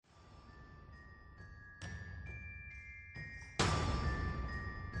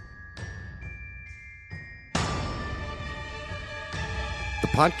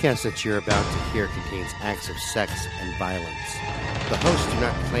podcast that you're about to hear contains acts of sex and violence. The hosts do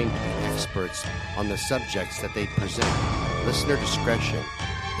not claim to be experts on the subjects that they present. Listener discretion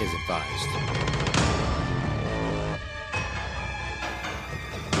is advised.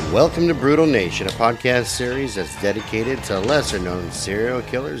 Welcome to Brutal Nation, a podcast series that's dedicated to lesser-known serial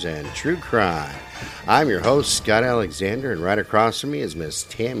killers and true crime. I'm your host, Scott Alexander, and right across from me is Miss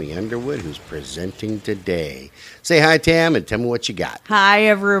Tammy Underwood, who's presenting today. Say hi, Tam, and tell me what you got. Hi,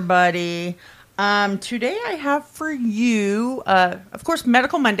 everybody. Today I have for you, of course,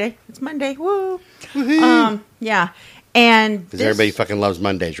 Medical Monday. It's Monday. Woo! Yeah. And Because everybody fucking loves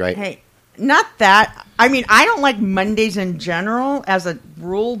Mondays, right? Hey, not that. I mean, I don't like Mondays in general as a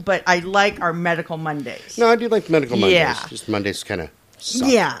rule, but I like our Medical Mondays. No, I do like Medical Mondays. Yeah. Just Mondays kind of suck.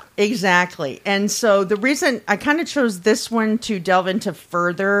 Yeah, exactly. And so the reason I kind of chose this one to delve into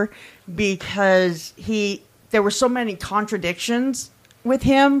further because there were so many contradictions with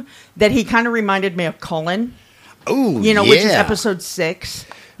him that he kind of reminded me of Cullen. Oh, which is episode 6.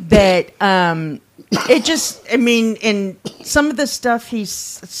 That it just, I mean, in some of the stuff he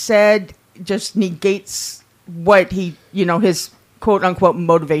said just negates what his quote unquote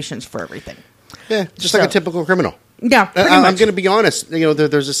motivations for everything. Yeah, just like a typical criminal. Yeah, pretty much. I'm going to be honest.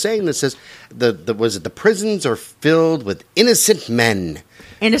 There's a saying that says the prisons are filled with innocent men.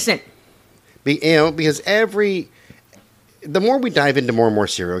 Innocent. Because the more we dive into more and more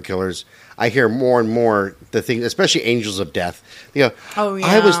serial killers, I hear more and more the thing, especially Angels of Death. Oh, yeah.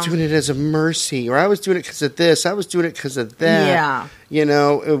 I was doing it as a mercy, or I was doing it because of this, I was doing it because of that. Yeah.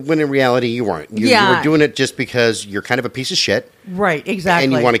 When in reality you weren't. You were doing it just because you're kind of a piece of shit. Right, exactly.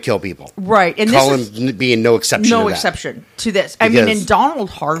 And you want to kill people. Right. And Colin being no exception to that. No exception to this. I mean, and Donald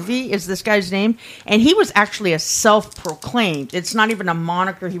Harvey is this guy's name, and he was actually a self-proclaimed, it's not even a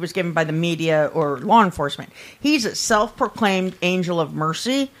moniker he was given by the media or law enforcement. He's a self-proclaimed angel of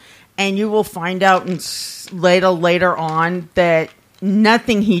mercy, and you will find out later on that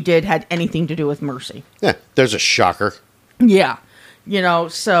nothing he did had anything to do with mercy. Yeah, there's a shocker. Yeah.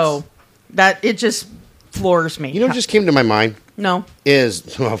 So that it just floors me. What just came to my mind? No.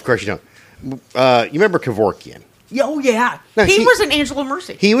 Of course you don't. You remember Kevorkian? Oh, yeah. Now, he was an angel of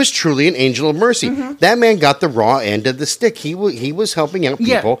mercy. He was truly an angel of mercy. Mm-hmm. That man got the raw end of the stick. He was helping out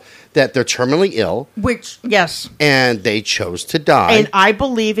people that they're terminally ill. Yes. And they chose to die. And I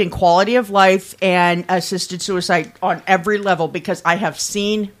believe in quality of life and assisted suicide on every level because I have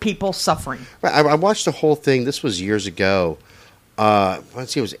seen people suffering. I watched the whole thing. This was years ago.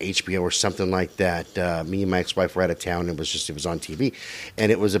 Let's see, it was HBO or something like that. Me and my ex-wife were out of town. It was on TV.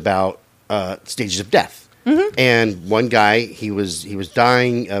 And it was about stages of death. Mm-hmm. And one guy, he was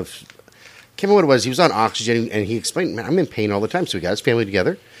dying of, can't remember what it was. He was on oxygen, and he explained, "Man, I'm in pain all the time." So he got his family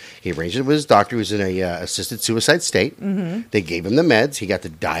together. He arranged it with his doctor. He was in a assisted suicide state. Mm-hmm. They gave him the meds. He got to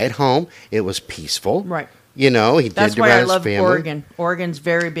die at home. It was peaceful. Right. He That's did why I his love family. Oregon. Oregon's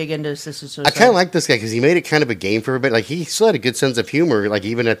very big into assisted suicide. I kind of like this guy because he made it kind of a game for everybody. Like, he still had a good sense of humor. Like,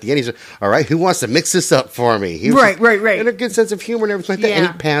 even at the end, he said, "All right, who wants to mix this up for me?" He was right. And a good sense of humor and everything like that. Yeah. And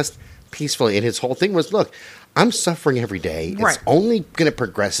he passed peacefully. And his whole thing was, look, I'm suffering every day. Right. It's only going to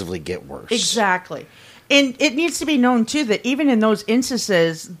progressively get worse. Exactly. And it needs to be known, too, that even in those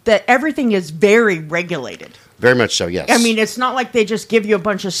instances, that everything is very regulated. Very much so, yes. I mean, it's not like they just give you a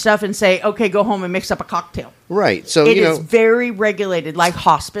bunch of stuff and say, okay, go home and mix up a cocktail. Right. So, it is very regulated, like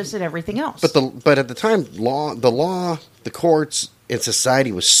hospice and everything else. But at the time, the courts, and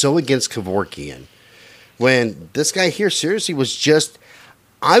society was so against Kevorkian. When this guy here seriously was just,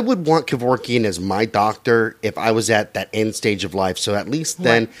 I would want Kevorkian as my doctor if I was at that end stage of life. So at least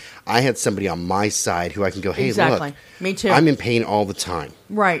then I had somebody on my side who I can go, hey, look, me too. I'm in pain all the time.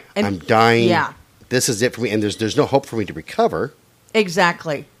 Right. And I'm dying. Yeah. This is it for me. And there's no hope for me to recover.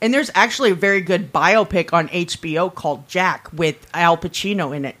 Exactly. And there's actually a very good biopic on HBO called Jack with Al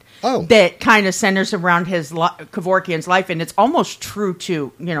Pacino in it. Oh. That kind of centers around Kevorkian's life. And it's almost true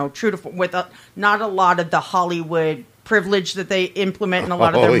to with not a lot of the Hollywood privilege that they implement in a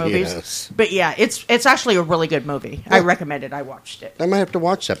lot of their movies. Yes. But yeah, it's actually a really good movie. Yeah. I recommend it. I watched it. I might have to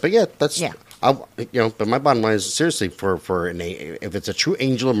watch that. But yeah, but my bottom line is seriously if it's a true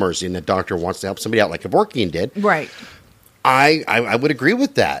angel of mercy and the doctor wants to help somebody out like Kevorkian did. Right. I would agree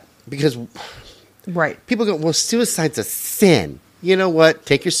with that because people go, well, suicide's a sin. You know what?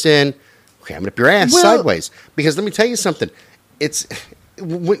 Take your sin, cram it up your ass sideways. Because let me tell you something.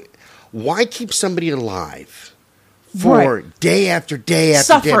 Why keep somebody alive for day after day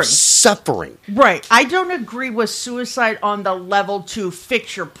after day of suffering? Right. I don't agree with suicide on the level to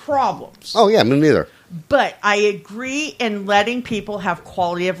fix your problems. Oh, yeah, me neither. But I agree in letting people have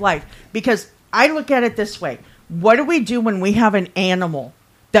quality of life. Because I look at it this way. What do we do when we have an animal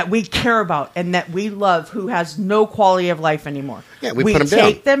that we care about and that we love who has no quality of life anymore. Yeah, we put them down.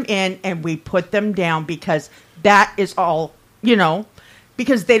 take them in and we put them down because that is all,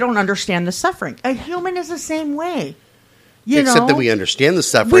 because they don't understand the suffering. A human is the same way. Except that we understand the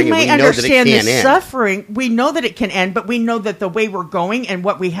suffering and we know that it can end. Suffering. We know that it can end, but we know that the way we're going and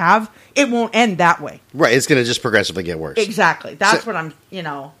what we have, it won't end that way. Right. It's going to just progressively get worse. Exactly. That's what I'm,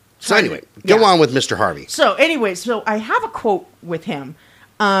 So anyway, go on with Mr. Harvey. So anyway, I have a quote with him,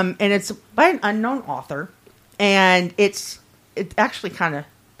 and it's by an unknown author, and it's actually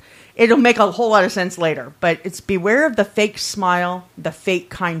it'll make a whole lot of sense later, but it's beware of the fake smile, the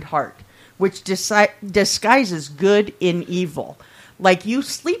fake kind heart, which disguises good in evil. Like you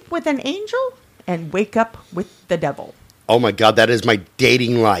sleep with an angel and wake up with the devil. Oh my God, that is my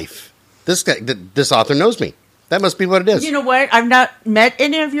dating life. This author knows me. That must be what it is. You know what? I've not met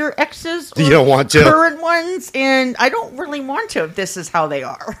any of your exes or you don't want to. Current ones, and I don't really want to if this is how they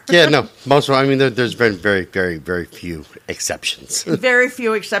are. Yeah, no. Most of them, there's been very, very, very few exceptions. Very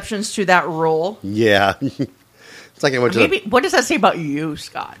few exceptions to that rule. Yeah. It's like I went to what does that say about you,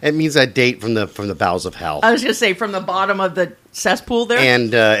 Scott? It means I date from the bowels of hell. I was going to say from the bottom of the cesspool there.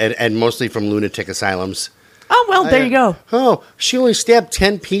 And mostly from lunatic asylums. Oh, well, there you go. Oh, she only stabbed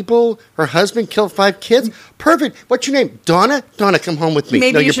 10 people. Her husband killed 5 kids. Perfect. What's your name? Donna? Donna, come home with me.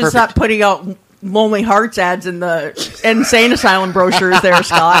 Maybe you should stop putting out Lonely Hearts ads in the insane asylum brochures there,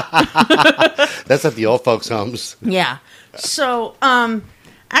 Scott. That's at the old folks' homes. Yeah. So,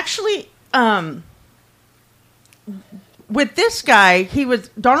 actually, with this guy,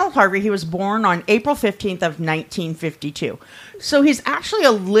 Donald Harvey, he was born on April 15th of 1952. So he's actually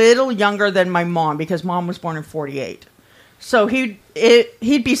a little younger than my mom because mom was born in 48. So he'd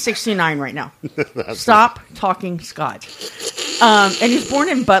be 69 right now. Stop talking, Scott. And he's born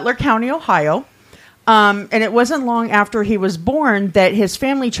in Butler County, Ohio. And it wasn't long after he was born that his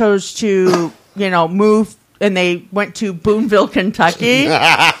family chose to, move, and they went to Boonville, Kentucky.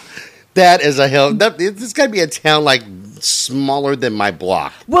 That is a hill. This got to be a town like smaller than my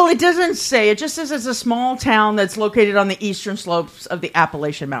block. Well, it doesn't say. It just says it's a small town that's located on the eastern slopes of the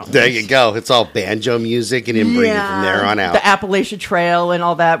Appalachian Mountains. There you go. It's all banjo music and inbreeding from there on out. The Appalachian Trail and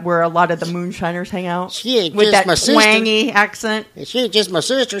all that, where a lot of the moonshiners hang out. She ain't with just that twangy accent. She ain't just my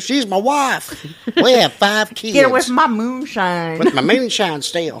sister. She's my wife. We have 5 kids. Get her with my moonshine. With my moonshine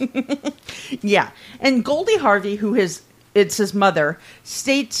still. Yeah. And Goldie Harvey, it's his mother,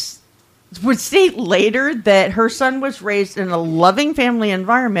 would state later that her son was raised in a loving family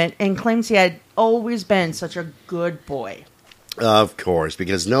environment and claims he had always been such a good boy. Of course,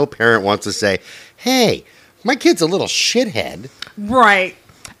 because no parent wants to say, hey, my kid's a little shithead. Right.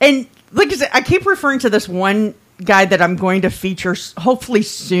 And like I said, I keep referring to this one guy that I'm going to feature hopefully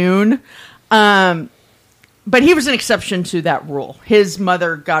soon. But he was an exception to that rule. His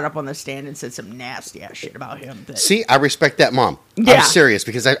mother got up on the stand and said some nasty ass shit about him. See, I respect that mom. Yeah. I'm serious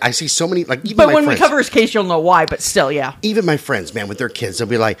because I see so many, like, even but my when friends, we cover his case, you'll know why, but still, yeah. Even my friends, man, with their kids, they'll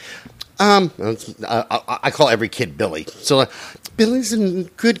be like, I call every kid Billy. So, Billy's a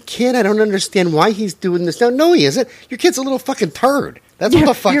good kid. I don't understand why he's doing this. No, he isn't. Your kid's a little fucking turd. That's what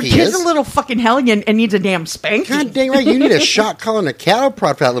the fuck he is. Your kid's a little fucking hellion and needs a damn spanking. God dang right. You need a shot calling a cattle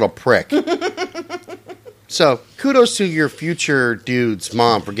prod for that little prick. So, kudos to your future dude's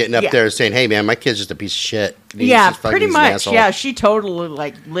mom for getting up there and saying, hey, man, my kid's just a piece of shit. Yeah, pretty much. Yeah, she totally,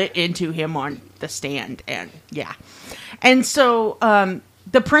 lit into him on the stand. And, yeah. And so,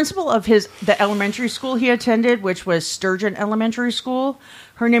 the principal of the elementary school he attended, which was Sturgeon Elementary School,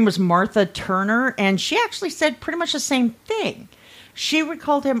 her name was Martha Turner, and she actually said pretty much the same thing. She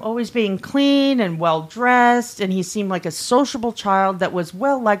recalled him always being clean and well-dressed, and he seemed like a sociable child that was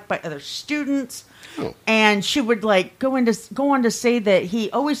well-liked by other students. Oh. And she would go on to say that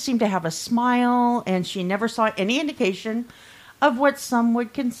he always seemed to have a smile, and she never saw any indication of what some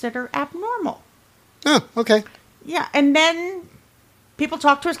would consider abnormal. Oh, okay. Yeah, and then people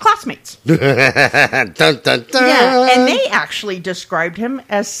talked to his classmates. Dun, dun, dun. Yeah, and they actually described him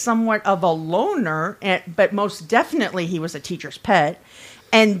as somewhat of a loner, but most definitely he was a teacher's pet.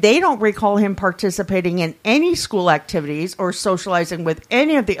 And they don't recall him participating in any school activities or socializing with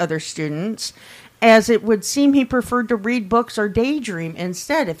any of the other students, as it would seem he preferred to read books or daydream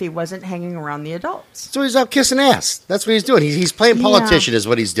instead if he wasn't hanging around the adults. So he's out kissing ass. That's what he's doing. He's playing politician is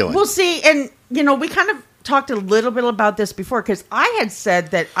what he's doing. We'll see. And, we kind of talked a little bit about this before because I had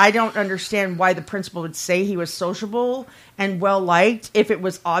said that I don't understand why the principal would say he was sociable and well-liked if it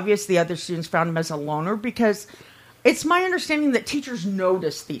was obvious the other students found him as a loner, because it's my understanding that teachers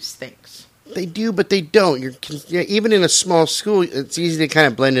notice these things. They do, but they don't. Even in a small school, it's easy to kind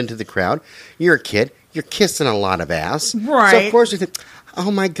of blend into the crowd. You're a kid. You're kissing a lot of ass. Right. So, of course, you think,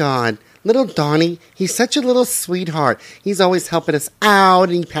 Oh, my God. Little Donnie, he's such a little sweetheart. He's always helping us out,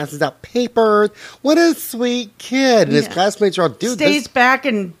 and he passes out papers. What a sweet kid. And his classmates are all, dude. Stays back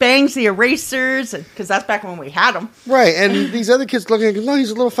and bangs the erasers, because that's back when we had them. Right, and these other kids looking at him, no, he's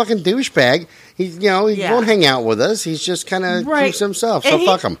a little fucking douchebag. He won't hang out with us. He's just kind of keeps himself, so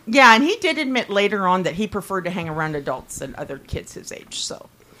fuck him. Yeah, and he did admit later on that he preferred to hang around adults than other kids his age, so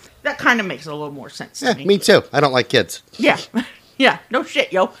that kind of makes a little more sense to me. Me too. I don't like kids. Yeah. Yeah, no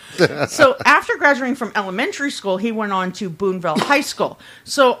shit, yo. So after graduating from elementary school, he went on to Boonville High School.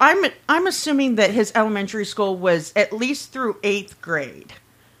 So I'm assuming that his elementary school was at least through 8th grade.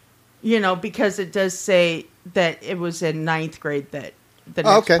 Because it does say that it was in 9th grade that the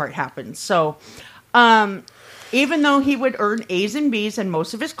next part happened. So even though he would earn A's and B's in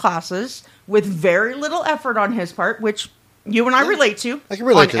most of his classes with very little effort on his part, which you and I relate to. I can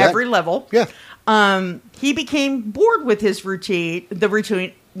relate to that. On every level. Yeah. He became bored with his routine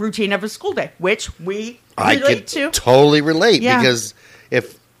of his school day, which we relate to. Totally relate because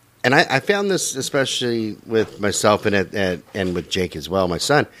I found this especially with myself and with Jake as well, my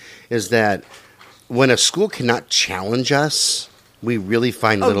son, is that when a school cannot challenge us, we really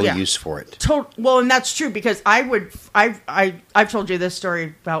find little use for it. Well, and that's true because I've told you this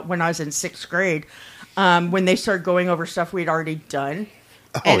story about when I was in 6th grade, when they started going over stuff we'd already done.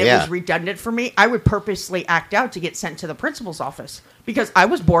 And it was redundant for me. I would purposely act out to get sent to the principal's office because I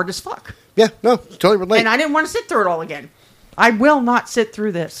was bored as fuck. Yeah, no, totally relate. And I didn't want to sit through it all again. I will not sit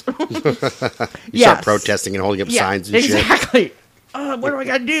through this. You start protesting and holding up signs and shit. Exactly. What do I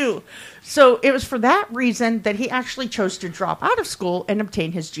got to do? So it was for that reason that he actually chose to drop out of school and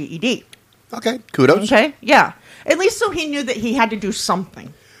obtain his GED. Okay, kudos. Okay, yeah. At least so he knew that he had to do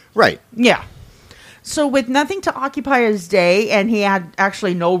something. Right. Yeah. So with nothing to occupy his day, and he had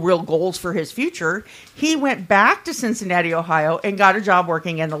actually no real goals for his future, he went back to Cincinnati, Ohio, and got a job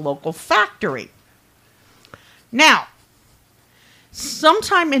working in a local factory. Now,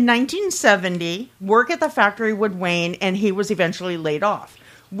 sometime in 1970, work at the factory would wane, and he was eventually laid off.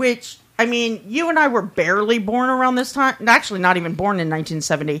 Which, I mean, you and I were barely born around this time. Actually, not even born in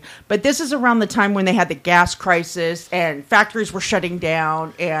 1970. But this is around the time when they had the gas crisis and factories were shutting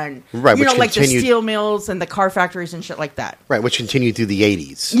down. And, like the steel mills and the car factories and shit like that. Right, which continued through the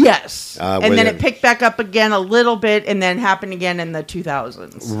 80s. Yes. And then it picked back up again a little bit and then happened again in the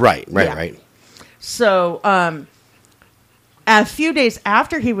 2000s. Right. So, a few days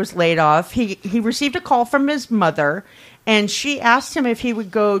after he was laid off, he received a call from his mother. And she asked him if he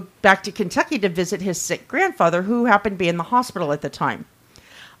would go back to Kentucky to visit his sick grandfather, who happened to be in the hospital at the time.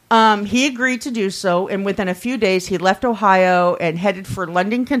 He agreed to do so, and within a few days, he left Ohio and headed for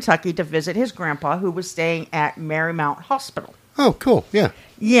London, Kentucky to visit his grandpa, who was staying at Marymount Hospital. Oh, cool. Yeah.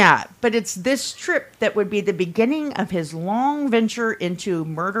 Yeah, but it's this trip that would be the beginning of his long venture into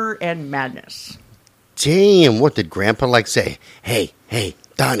murder and madness. Damn, what did Grandpa say? Hey,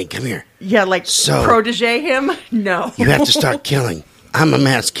 Donnie, come here. Yeah, protege him? No. You have to start killing. I'm a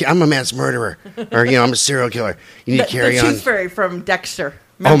mass murderer. Or, I'm a serial killer. You need to carry on. The Tooth Fairy from Dexter.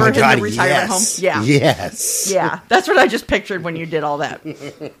 Remember in the retirement home? Yeah. Yes. Yeah, that's what I just pictured when you did all that.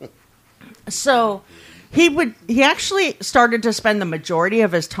 So, he actually started to spend the majority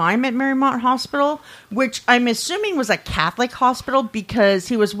of his time at Marymount Hospital, which I'm assuming was a Catholic hospital because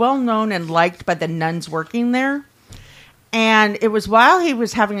he was well known and liked by the nuns working there. And it was while he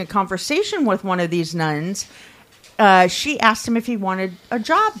was having a conversation with one of these nuns, she asked him if he wanted a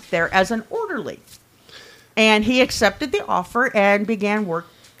job there as an orderly. And he accepted the offer and began work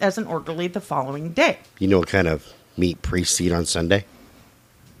as an orderly the following day. You know what kind of meat priests eat on Sunday?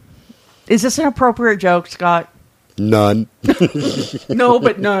 Is this an appropriate joke, Scott? None. No,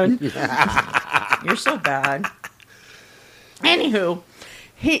 but none. You're so bad. Anywho,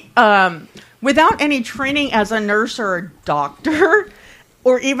 he... without any training as a nurse or a doctor,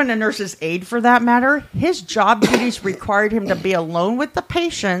 or even a nurse's aide for that matter, his job duties required him to be alone with the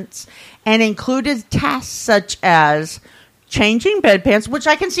patients and included tasks such as changing bedpans, which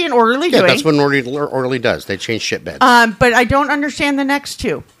I can see an orderly doing. Yeah, that's what an orderly does. They change shit beds. But I don't understand the next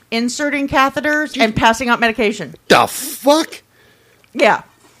two. Inserting catheters and passing out medication. The fuck? Yeah.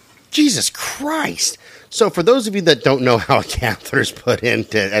 Jesus Christ. So for those of you that don't know how a catheter is put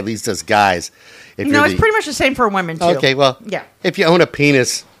into, at least us guys. It's pretty much the same for women, too. Okay, well, yeah. If you own a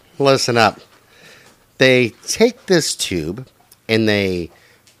penis, listen up. They take this tube and they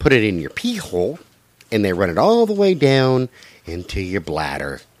put it in your pee hole and they run it all the way down into your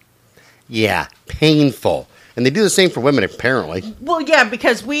bladder. Yeah, painful. And they do the same for women, apparently. Well, yeah,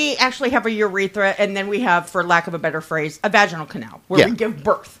 because we actually have a urethra and then we have, for lack of a better phrase, a vaginal canal where we give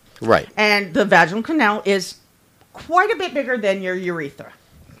birth. Right. And the vaginal canal is quite a bit bigger than your urethra.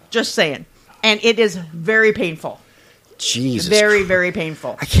 Just saying. And it is very painful. Jesus. Very, very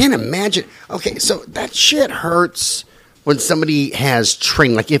painful. I can't imagine. Okay, so that shit hurts when somebody has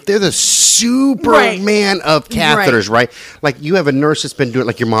training. Like, if they're the Superman of catheters, right? Like, you have a nurse that's been doing,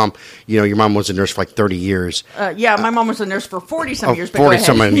 like your mom, your mom was a nurse for like 30 years. Yeah, my mom was a nurse for 40-some years.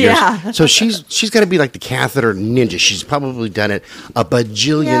 40-some years. Yeah. So she's got to be like the catheter ninja. She's probably done it a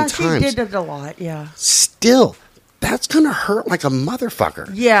bajillion times. She did it a lot, yeah. Still, that's going to hurt like a motherfucker.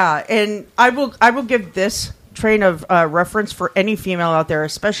 Yeah, and I will give this train of reference for any female out there,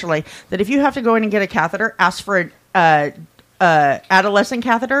 especially, that if you have to go in and get a catheter, ask for an adolescent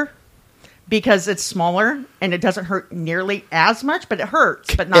catheter, because it's smaller and it doesn't hurt nearly as much, but it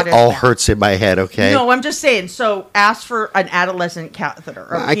hurts, but not as all bad. Hurts in my head, okay? No, I'm just saying, so ask for an adolescent catheter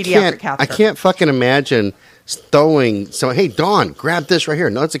or a pediatric catheter. I can't fucking imagine throwing hey, Dawn, grab this right here.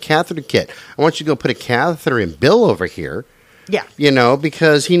 No, it's a catheter kit. I want you to go put a catheter in Bill over here. Yeah.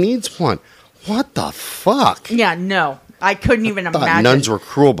 Because he needs one. What the fuck? Yeah, no. I couldn't even imagine. Nuns were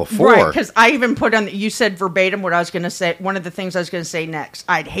cruel before. Right, because I even put on, you said verbatim what I was going to say, one of the things I was going to say next.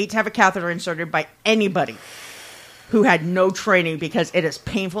 I'd hate to have a catheter inserted by anybody who had no training, because it is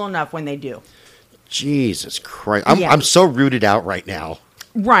painful enough when they do. Jesus Christ. I'm so rooted out right now.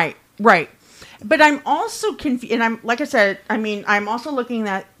 Right. But I'm also confused, and I'm also looking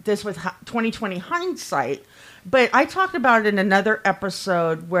at this with 2020 hindsight, but I talked about it in another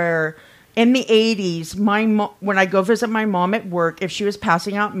episode where in the 80s, when I go visit my mom at work, if she was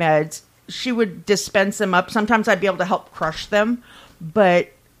passing out meds, she would dispense them up. Sometimes I'd be able to help crush them, but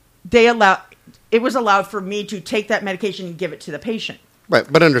it was allowed for me to take that medication and give it to the patient. Right,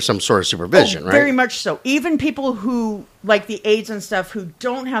 but under some sort of supervision, right? Very much so. Even people who, like the aides and stuff, who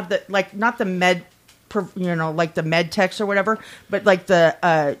don't have not the med, like the med techs or whatever, but like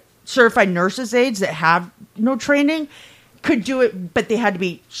the certified nurses aides that have no training, could do it, but they had to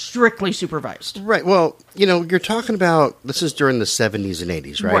be strictly supervised. Right. Well, you're talking about, this is during the 70s and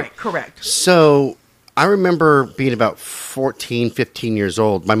 80s, right? Right, correct. So I remember being about 14, 15 years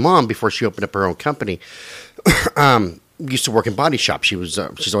old. My mom, before she opened up her own company, used to work in body shops. She's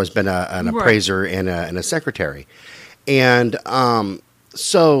always been an appraiser and a secretary. And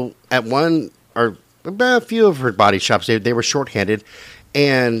so at a few of her body shops, they were shorthanded,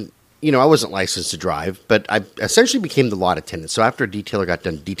 and I wasn't licensed to drive, but I essentially became the lot attendant. So after a detailer got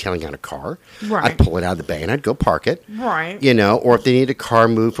done detailing out a car, I'd pull it out of the bay and I'd go park it. Right. Or if they needed a car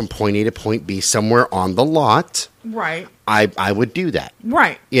moved from point A to point B somewhere on the lot, right, I would do that.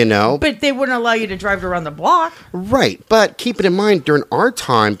 Right. But they wouldn't allow you to drive around the block. Right. But keep it in mind, during our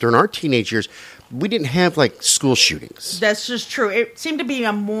teenage years, we didn't have like school shootings. That's just true. It seemed to be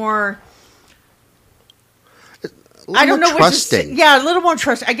a more... I don't know. Trusting. A little more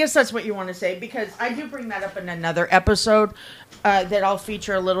trusting. I guess that's what you want to say, because I do bring that up in another episode that I'll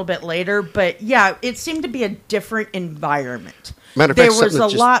feature a little bit later. But yeah, it seemed to be a different environment. There was a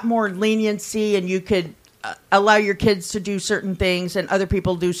lot more leniency, and you could allow your kids to do certain things and other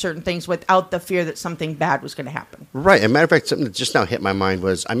people do certain things without the fear that something bad was going to happen. Right. As a matter of fact, something that just now hit my mind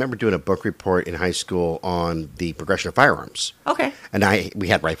was I remember doing a book report in high school on the progression of firearms. Okay. And we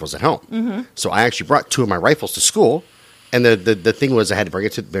had rifles at home. Mm-hmm. So I actually brought 2 of my rifles to school. And the thing was I had to bring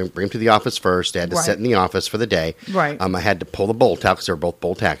them to the office first. I had to sit in the office for the day. Right. I had to pull the bolt out because they were both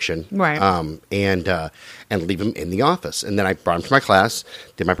bolt action. Right. And leave them in the office. And then I brought them to my class,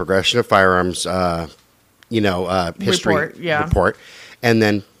 did my progression of firearms history report, and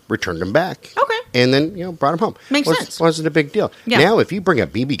then returned them back. Okay. And then, brought them home. Makes sense. Wasn't a big deal. Yeah. Now, if you bring a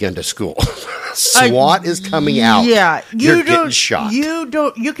BB gun to school, SWAT is coming out. Yeah. You're getting shot.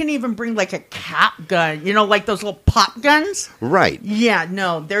 You can even bring like a cap gun, like those little pop guns. Right. Yeah,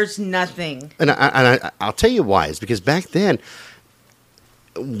 no, there's nothing. And I'll tell you why. It's because back then,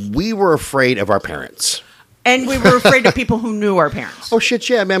 we were afraid of our parents. And we were afraid of people who knew our parents. Oh, shit,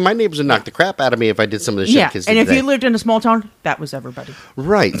 yeah, man. My neighbors would knock the crap out of me if I did some of the shit. Yeah, and if you lived in a small town, that was everybody.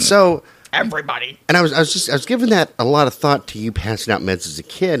 Right, so... Everybody. And I was giving that a lot of thought to you passing out meds as a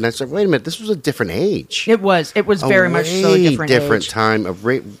kid, and I said, wait a minute, this was a different age. It was very much so a different age. Time, a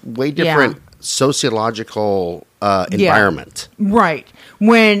way different sociological environment. Right.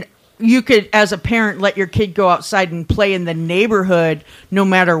 When... you could, as a parent, let your kid go outside and play in the neighborhood no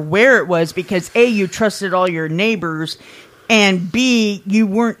matter where it was because, A, you trusted all your neighbors, and B, you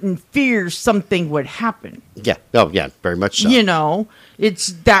weren't in fear something would happen. Yeah. Oh, yeah, very much so.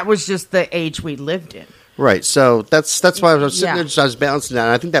 That was just the age we lived in. Right. So that's why I was sitting there, I was balancing that.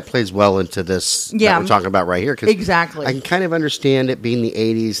 And I think that plays well into this that we're talking about right here. 'Cause exactly. I can kind of understand it being the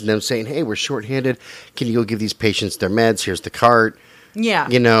 80s and them saying, hey, we're shorthanded. Can you go give these patients their meds? Here's the cart. Yeah.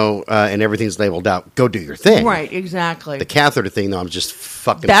 And everything's labeled out. Go do your thing. Right, exactly. The catheter thing, though, I'm just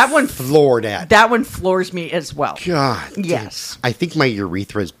fucking floored at. That one floors me as well. God. Yes. Dude, I think my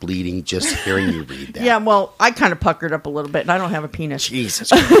urethra is bleeding just hearing you read that. Yeah, well, I kind of puckered up a little bit, and I don't have a penis. Jesus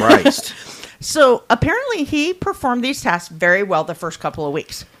Christ. So apparently he performed these tasks very well the first couple of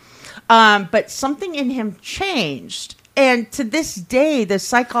weeks. But something in him changed. And to this day, the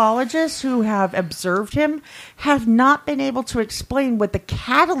psychologists who have observed him have not been able to explain what the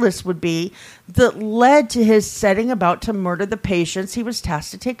catalyst would be that led to his setting about to murder the patients he was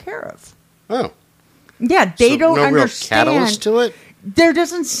tasked to take care of. Oh. Yeah, they don't no understand. Real catalyst to it? There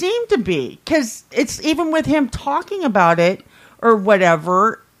doesn't seem to be. Because it's even with him talking about it or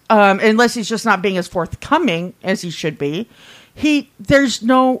whatever, unless he's just not being as forthcoming as he should be, there's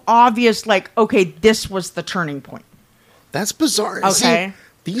no obvious, okay, this was the turning point. That's bizarre. Okay. See,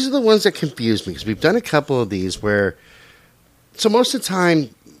 these are the ones that confuse me because we've done a couple of these where, so most of the time,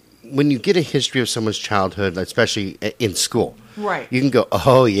 when you get a history of someone's childhood, especially in school, right, you can go,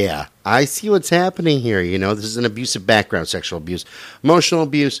 oh yeah, I see what's happening here. This is an abusive background, sexual abuse, emotional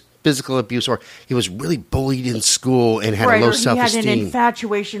abuse, physical abuse, or he was really bullied in school and had a low self-esteem. He had an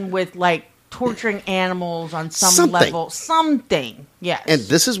infatuation with torturing animals on some level. Something. Yes. And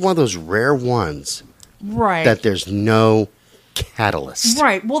this is one of those rare ones. Right. That there's no catalyst.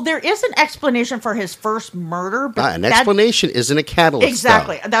 Right. Well, there is an explanation for his first murder. But an explanation isn't a catalyst.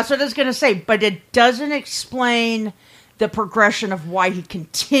 Exactly. Though. That's what I was going to say. But it doesn't explain the progression of why he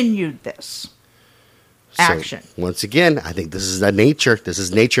continued this action. So, once again, I think this is nature. This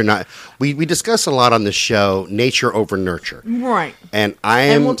is nature. Not we discuss a lot on the show, nature over nurture. Right. And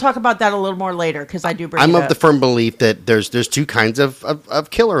we'll talk about that a little more later because I do bring I'm of the firm belief that there's two kinds of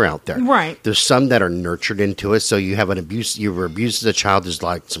killer out there. Right. There's some that are nurtured into it. So you have you were abused as a child. There's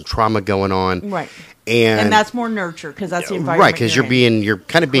some trauma going on. Right. And that's more nurture because that's the environment. Right, because you're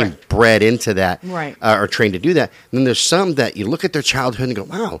kind of being bred into that. Right. Or trained to do that. And then there's some that you look at their childhood and go,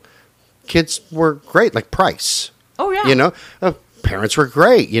 wow, kids were great, like Price. Oh, yeah. Parents were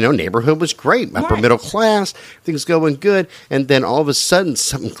great. Neighborhood was great. Upper middle class, things going good. And then all of a sudden,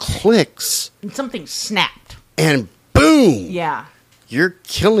 something clicks. And something snapped. And boom. Yeah. You're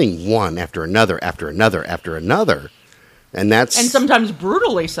killing one after another, after another, after another. And sometimes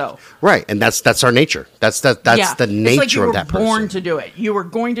brutally so. Right. And that's our nature. That's the nature of that person. You were born to do it. You were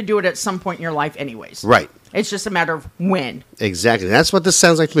going to do it at some point in your life anyways. Right. It's just a matter of when. Exactly. That's what this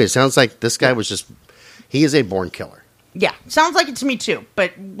sounds like to me. It sounds like this guy he is a born killer. Yeah. Sounds like it to me too.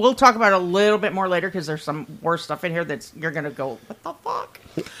 But we'll talk about it a little bit more later because there's some worse stuff in here you're going to go, what the fuck?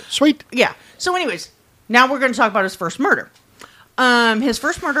 Sweet. Yeah. So anyways, now we're going to talk about his first murder. His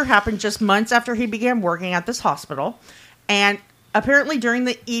first murder happened just months after he began working at this hospital. And apparently during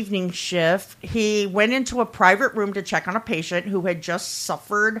the evening shift, he went into a private room to check on a patient who had just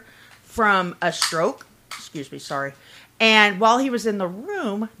suffered from a stroke. Excuse me, sorry. And while he was in the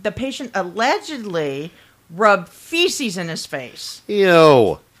room, the patient allegedly rubbed feces in his face.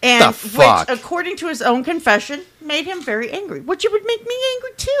 Ew. And the fuck? Which, according to his own confession, made him very angry. Which it would make me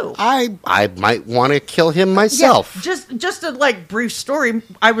angry too. I might want to kill him myself. Yeah, just a brief story.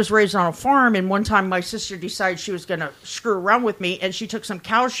 I was raised on a farm, and one time my sister decided she was going to screw around with me, and she took some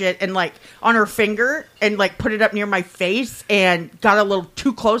cow shit and on her finger and put it up near my face and got a little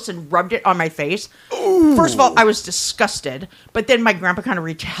too close and rubbed it on my face. Ooh. First of all, I was disgusted, but then my grandpa kind of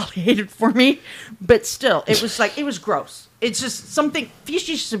retaliated for me. But still, it was gross. It's just something,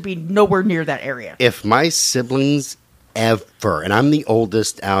 feces should be nowhere near that area. If my siblings ever, and I'm the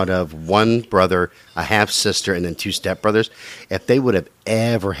oldest out of one brother, a half-sister, and then two stepbrothers, if they would have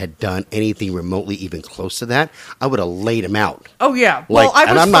ever had done anything remotely even close to that, I would have laid them out. Oh, yeah. Well,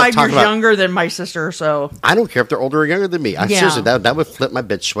 I was 5 years younger than my sister, so... I don't care if they're older or younger than me. Seriously, that would flip my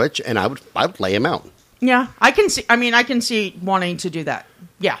bitch switch, and I would lay them out. Yeah, I can see wanting to do that.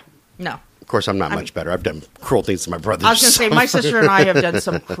 Yeah, no. Of course, I'm not much better. I've done cruel things to my brothers. I was going to say, my sister and I have done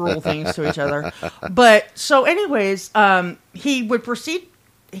some cruel things to each other. But, so anyways, he would proceed,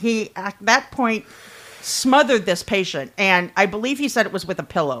 he, at that point, smothered this patient. And I believe he said it was with a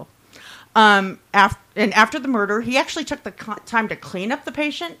pillow. After the murder, he actually took the time to clean up the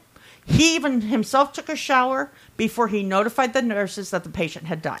patient. He even himself took a shower before he notified the nurses that the patient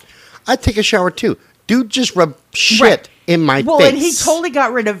had died. I'd take a shower, too. Dude just rubbed shit in my face. Well, and he totally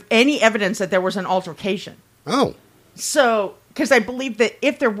got rid of any evidence that there was an altercation. Oh. So, because I believe that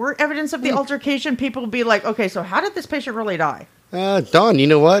if there were evidence of the altercation, people would be like, okay, so how did this patient really die? Dawn, you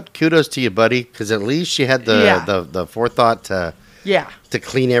know what? Kudos to you, buddy, because at least you had the forethought to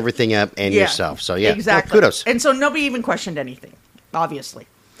clean everything up and yourself. So, yeah, exactly. kudos. And so nobody even questioned anything, obviously.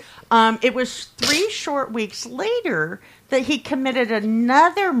 It was 3 short weeks later that he committed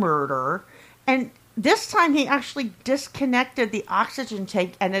another murder, and this time he actually disconnected the oxygen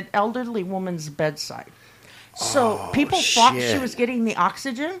tank at an elderly woman's bedside. So people thought she was getting the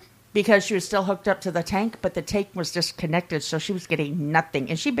oxygen because she was still hooked up to the tank, but the tank was disconnected, so she was getting nothing,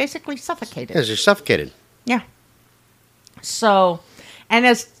 and she basically suffocated. Yeah, she suffocated. Yeah. So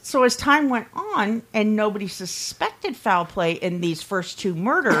as time went on and nobody suspected foul play in these first 2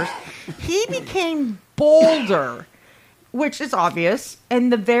 murders, he became bolder, which is obvious,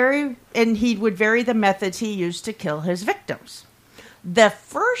 and he would vary the methods he used to kill his victims. The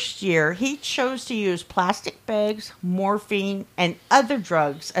first year, he chose to use plastic bags, morphine, and other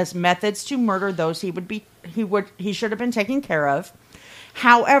drugs as methods to murder those he should have been taken care of.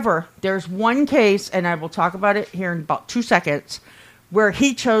 However, there's one case, and I will talk about it here in about 2 seconds, where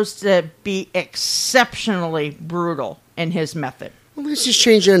he chose to be exceptionally brutal in his method. Well, he's just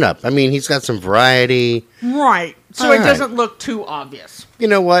changing it up. I mean, he's got some variety. Right. So it doesn't look too obvious. You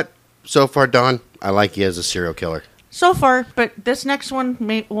know what? So far, Don, I like you as a serial killer. So far, but this next one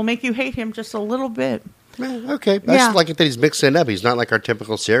will make you hate him just a little bit. Okay. I just like it that he's mixing it up. He's not like our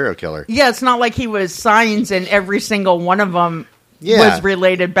typical serial killer. Yeah, it's not like he was signs and every single one of them was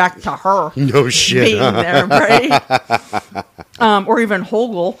related back to her. No shit. Being there, right? Or even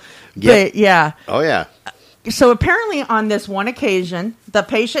Hogel. Yep. But yeah. Oh, yeah. So apparently on this one occasion, the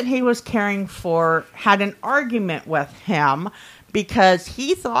patient he was caring for had an argument with him because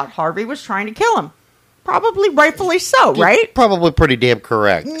he thought Harvey was trying to kill him. Probably rightfully so, right? Probably pretty damn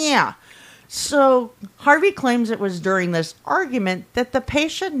correct. Yeah. So Harvey claims it was during this argument that the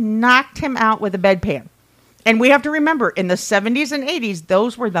patient knocked him out with a bedpan. And we have to remember, in the 70s and 80s,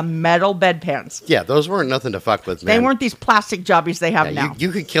 those were the metal bedpans. Yeah, those weren't nothing to fuck with, man. They weren't these plastic jobbies they have now.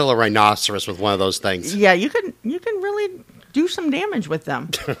 You could kill a rhinoceros with one of those things. Yeah, you can really do some damage with them.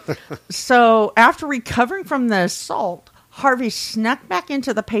 So after recovering from the assault, Harvey snuck back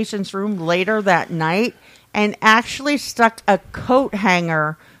into the patient's room later that night and actually stuck a coat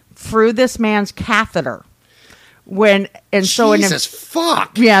hanger through this man's catheter.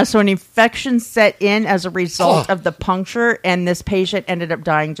 Fuck. Yeah, so an infection set in as a result of the puncture, and this patient ended up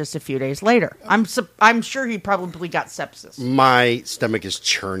dying just a few days later. I'm sure he probably got sepsis. My stomach is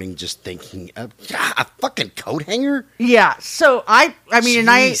churning just thinking of a fucking coat hanger. Yeah, so I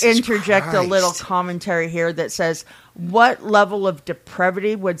Jesus interject Christ. a little commentary here that says, what level of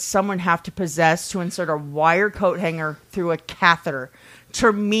depravity would someone have to possess to insert a wire coat hanger through a catheter?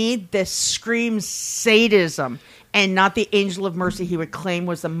 To me, this screams sadism and not the angel of mercy he would claim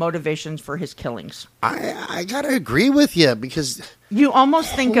was the motivations for his killings. I gotta agree with you because you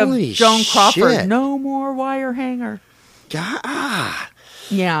almost think of holy Joan Crawford. shit. No more wire hanger. God,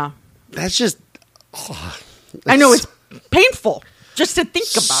 Yeah. that's just. I know, it's painful just to think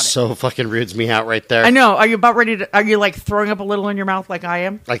about it. So fucking rudes me out right there. I know. Are you about ready to? Are you like throwing up a little in your mouth like I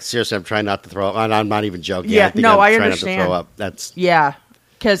am? Like seriously, I'm trying not to throw up. I'm not even joking. Yeah, I think no, I'm I trying understand. Not to throw up. That's Yeah,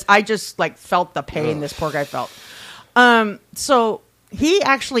 because I just like felt the pain this poor guy felt. So he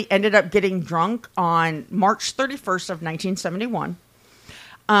actually ended up getting drunk on March 31st of 1971.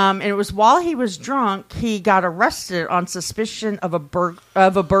 And it was while he was drunk, he got arrested on suspicion of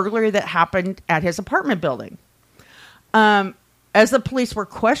a burglary that happened at his apartment building. As the police were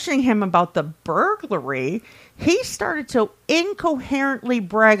questioning him about the burglary, he started to incoherently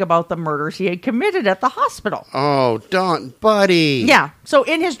brag about the murders he had committed at the hospital. oh, Don, buddy. Yeah. So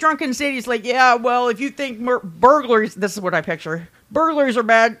in his drunken state, he's like, yeah, well, if you think burglaries, this is what I picture. Burglaries are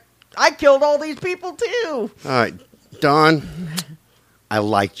bad. I killed all these people too. All right, Don. I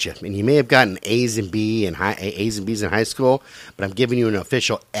liked you, and you may have gotten A's and B's in high school, but I'm giving you an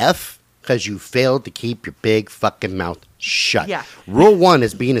official F because you failed to keep your big fucking mouth shut. Yeah. Rule 1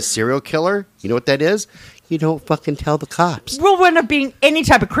 is being a serial killer. You know what that is? You don't fucking tell the cops. Rule 1 of being any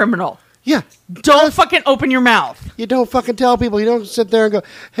type of criminal. Yeah. Don't fucking open your mouth. You don't fucking tell people. You don't sit there and go,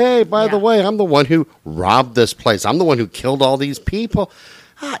 hey, by the way, I'm the one who robbed this place. I'm the one who killed all these people.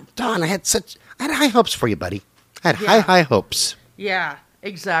 Don, I had high hopes for you, buddy. I had high hopes. Yeah,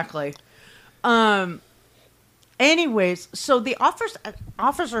 exactly. Anyways, so the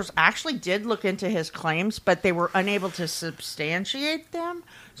officers actually did look into his claims, but they were unable to substantiate them,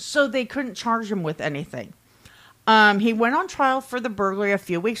 so they couldn't charge him with anything. He went on trial for the burglary a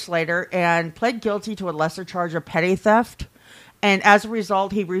few weeks later and pled guilty to a lesser charge of petty theft. And as a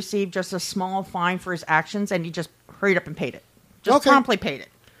result, he received just a small fine for his actions, and he just hurried up and paid it. Just promptly paid it.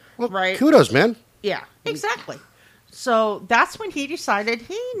 Well, right? Kudos, man. Yeah, exactly. So that's when he decided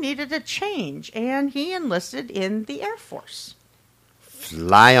he needed a change, and he enlisted in the Air Force.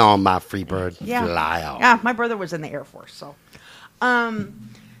 Fly on, my free bird. Yeah. Fly on. Yeah, my brother was in the Air Force, so.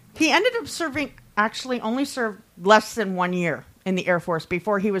 He ended up only served less than 1 year in the Air Force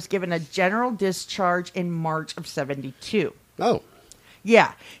before he was given a general discharge in March of 72. Oh.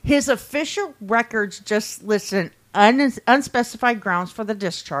 Yeah. His official records just listed unspecified grounds for the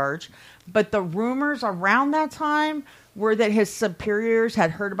discharge, but the rumors around that time were that his superiors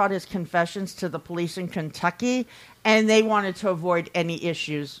had heard about his confessions to the police in Kentucky, and they wanted to avoid any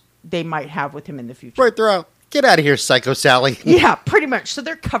issues they might have with him in the future. Right, they're out. Get out of here, Psycho Sally. Yeah, pretty much. So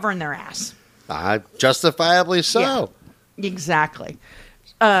they're covering their ass. Justifiably so. Yeah, exactly.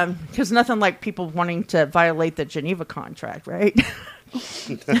 Because nothing like people wanting to violate the Geneva contract, right?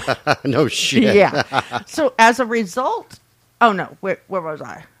 No shit. Yeah. So as a result, where was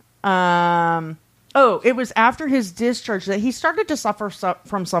I? It was after his discharge that he started to suffer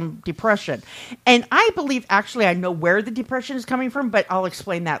from some depression. And I believe, actually, I know where the depression is coming from, but I'll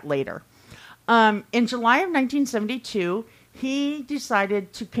explain that later. In July of 1972, he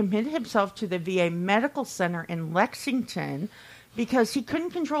decided to commit himself to the VA Medical Center in Lexington because he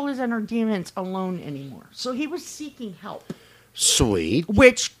couldn't control his inner demons alone anymore. So he was seeking help. Sweet.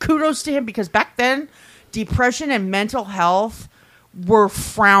 Which, kudos to him, because back then, depression and mental health were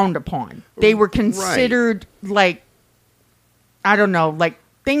frowned upon. They were considered like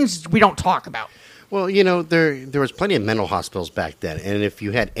things we don't talk about. Well, there was plenty of mental hospitals back then, and if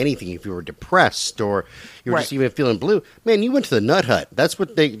you had anything, if you were depressed or you were just even feeling blue, man, you went to the Nut Hut. That's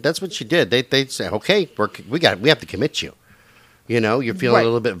what you did. They'd say, okay, we have to commit you. You're feeling a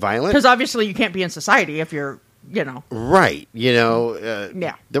little bit violent because obviously you can't be in society if you're. Right.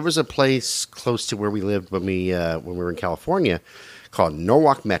 Yeah. There was a place close to where we lived when we were in California called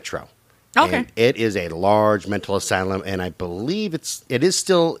Norwalk Metro. Okay. And it is a large mental asylum, and I believe it is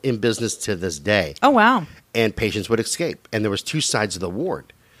still in business to this day. Oh, wow. And patients would escape. And there was two sides of the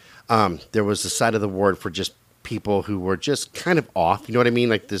ward. There was the side of the ward for just people who were just kind of off. You know what I mean?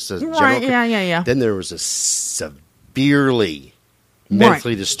 Like this general. Right, yeah. Then there was a severely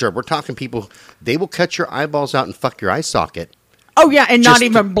mentally disturbed. We're talking people, they will cut your eyeballs out and fuck your eye socket. Oh, yeah, and not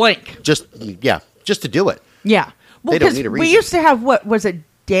even blink. Just to do it. Yeah. Well, they don't need a reason. We used to have, was it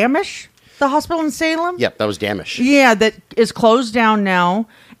Damish? The hospital in Salem? Yep, that was Damish. Yeah, that is closed down now.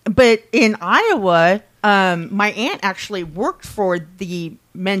 But in Iowa, my aunt actually worked for the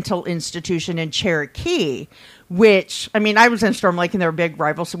mental institution in Cherokee, which, I was in Storm Lake and they were big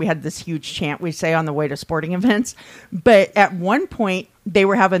rivals, so we had this huge chant we say on the way to sporting events. But at one point, they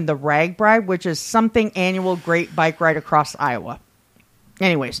were having the Rag Bride, which is something annual great bike ride across Iowa.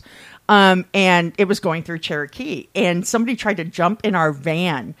 Anyways, and it was going through Cherokee, and somebody tried to jump in our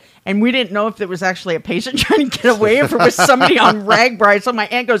van, and we didn't know if it was actually a patient trying to get away, if it was somebody on Rag Bride. So my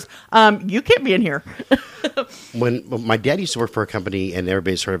aunt goes, "You can't be in here." When my dad used to work for a company, and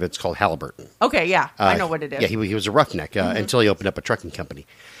everybody's heard of it, it's called Halliburton. Okay, yeah, I know what it is. Yeah, he was a roughneck until he opened up a trucking company,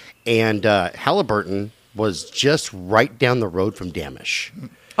 and Halliburton was just right down the road from Damish.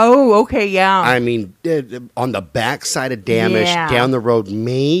 Oh, okay, yeah. On the back side of Damish, down the road,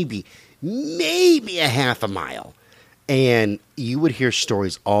 maybe a half a mile. And you would hear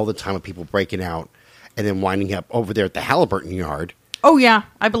stories all the time of people breaking out and then winding up over there at the Halliburton yard. Oh, yeah,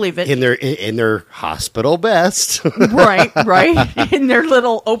 I believe it. In their hospital best. Right. In their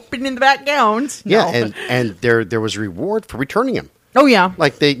little open in the back gowns. No. Yeah, and there was a reward for returning them. Oh, yeah.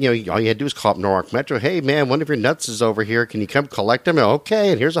 Like all you had to do is call up Norwalk Metro. Hey, man, one of your nuts is over here. Can you come collect them?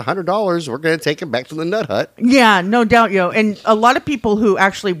 Okay, and here's $100. We're going to take him back to the Nut Hut. Yeah, no doubt, And a lot of people who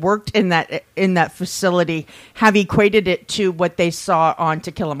actually worked in that facility have equated it to what they saw on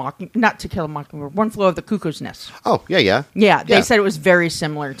not To Kill a Mockingbird, One Flew Over the Cuckoo's Nest. Oh, yeah. Yeah, they said it was very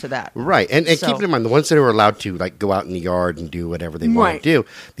similar to that. Right, and keep in mind, the ones that were allowed to go out in the yard and do whatever they want to do,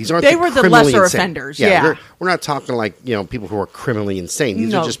 these aren't they were the lesser offenders. Yeah. We're not talking people who are criminally insane.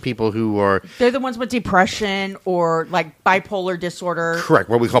 These are just people who are... They're the ones with depression or bipolar disorder. Correct,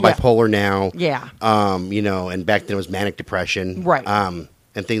 what we call bipolar now. Yeah. And back then it was manic depression. Right.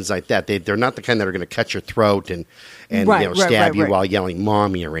 And things like that. They're not the kind that are going to cut your throat and stab you while yelling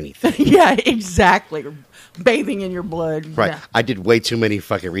 "mommy" or anything. Yeah, exactly. Bathing in your blood. Right. Yeah. I did way too many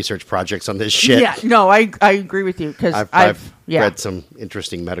fucking research projects on this shit. Yeah, no, I agree with you because I've read some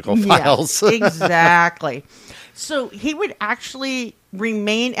interesting medical files. Exactly. So he would actually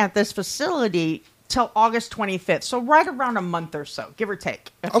remain at this facility till August 25th. So right around a month or so, give or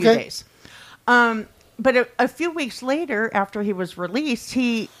take a few days. But a few weeks later, after he was released,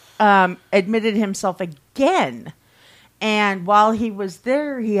 he admitted himself again. And while he was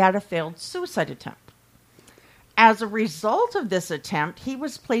there, he had a failed suicide attempt. As a result of this attempt, he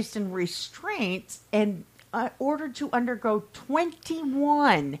was placed in restraints and ordered to undergo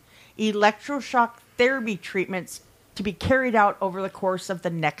 21 electroshock therapy treatments to be carried out over the course of the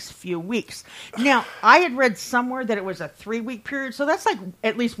next few weeks. Now, I had read somewhere that it was a 3-week period, so that's like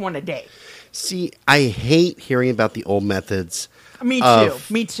at least one a day. See, I hate hearing about the old methods. Me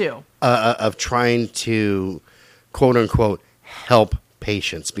too. Of trying to, quote unquote, help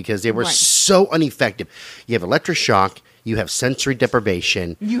patients because they were so ineffective. You have electroshock. You have sensory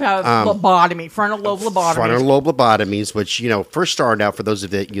deprivation. You have lobotomy, frontal lobe lobotomies. Frontal lobe lobotomies, which, first started out, for those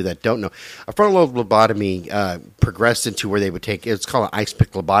of you that don't know, a frontal lobe lobotomy progressed into where they would take, it's called an ice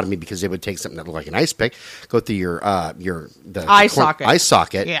pick lobotomy because they would take something that looked like an ice pick, go through your eye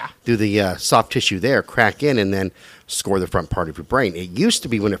socket, through the soft tissue there, crack in, and then score the front part of your brain. It used to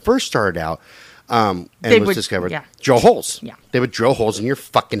be, when it first started out, and it was discovered, drill holes. Yeah. They would drill holes in your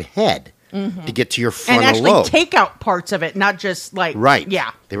fucking head. Mm-hmm. To get to your frontal lobe. And actually take out parts of it, not just like... Right.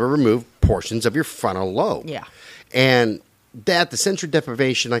 Yeah. They would remove portions of your frontal lobe. Yeah. And the sensory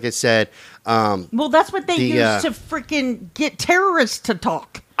deprivation, like I said... well, that's what they use to freaking get terrorists to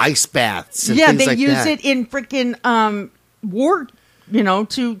talk. Ice baths and things like that. Yeah, they use it in freaking war,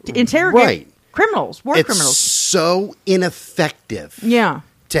 to interrogate criminals, criminals. It's so ineffective. Yeah.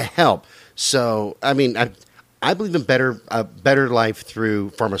 To help. So, I mean, I believe in a better life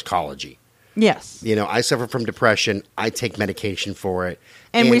through pharmacology. Yes. I suffer from depression. I take medication for it.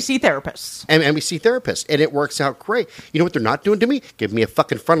 And we see therapists. And we see therapists. And it works out great. You know what they're not doing to me? Give me a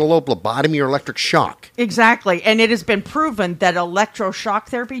fucking frontal lobe lobotomy or electric shock. Exactly. And it has been proven that electroshock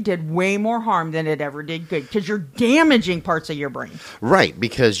therapy did way more harm than it ever did good. Because you're damaging parts of your brain. Right.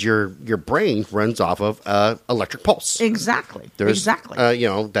 Because your brain runs off of electric pulse. Exactly. Exactly.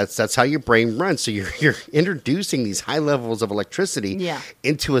 That's how your brain runs. So you're introducing these high levels of electricity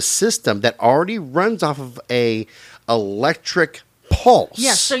into a system that already runs off of a electric pulse.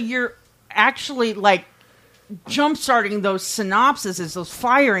 Yeah, so you're actually like jump-starting those synapses, those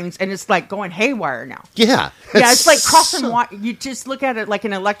firings, and it's like going haywire now. Yeah. Yeah, it's like crossing wire. You just look at it like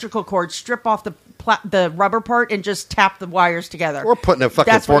an electrical cord, strip off the rubber part, and just tap the wires together. Or putting a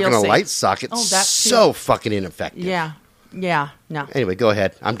fucking fork in a light socket. Oh, that's so fucking ineffective. Yeah. Yeah, no. Anyway, go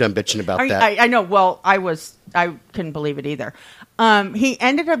ahead. I'm done bitching about that. I know. Well, I couldn't believe it either. He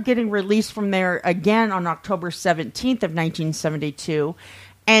ended up getting released from there again on October 17th of 1972.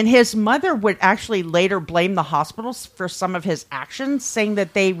 And his mother would actually later blame the hospitals for some of his actions, saying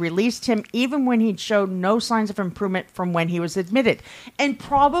that they released him even when he'd showed no signs of improvement from when he was admitted. And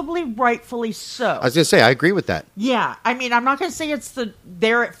probably rightfully so. I was going to say, I agree with that. Yeah. I mean, I'm not going to say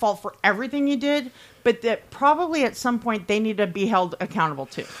they're at fault for everything he did, but that probably at some point they need to be held accountable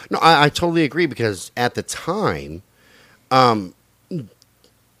too. No, I totally agree because at the time,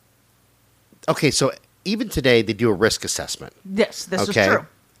 okay, so even today they do a risk assessment. Yes, this is true.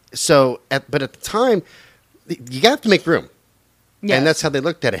 So, but at the time, you got to make room. Yes. And that's how they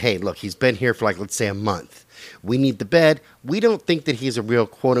looked at it. Hey, look, he's been here for let's say a month. We need the bed. We don't think that he's a real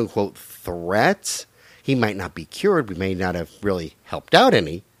quote unquote threat. He might not be cured. We may not have really helped out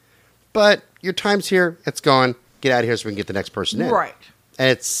any. But your time's here. It's gone. Get out of here so we can get the next person in. Right. And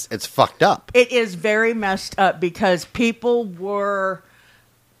it's fucked up. It is very messed up because people were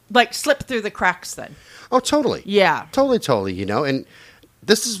slipped through the cracks then. Oh, totally. Yeah. Totally, And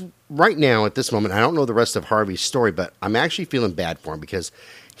this is right now at this moment. I don't know the rest of Harvey's story, but I'm actually feeling bad for him because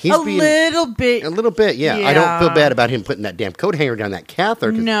he's a little bit. Yeah. I don't feel bad about him putting that damn coat hanger down that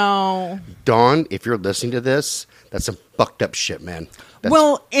catheter. No. Dawn, if you're listening to this, that's some fucked up shit, man. That's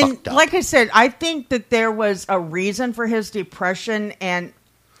and like I said, I think that there was a reason for his depression and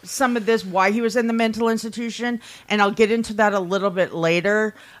some of this, why he was in the mental institution, and I'll get into that a little bit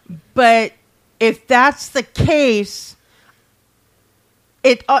later. But if that's the case,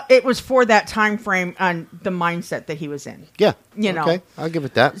 it was for that time frame and the mindset that he was in. Yeah. Okay, I'll give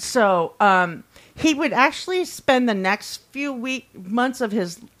it that. So he would actually spend the next few months of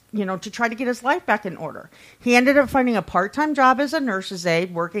his to try to get his life back in order. He ended up finding a part-time job as a nurse's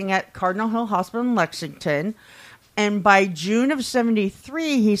aide working at Cardinal Hill Hospital in Lexington. And by June of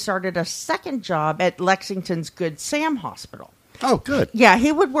 73, he started a second job at Lexington's Good Sam Hospital. Oh, good. Yeah,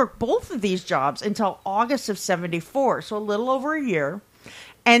 he would work both of these jobs until August of 74, so a little over a year.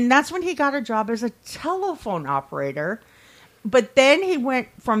 And that's when he got a job as a telephone operator. But then he went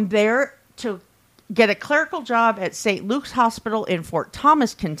from there to get a clerical job at St. Luke's Hospital in Fort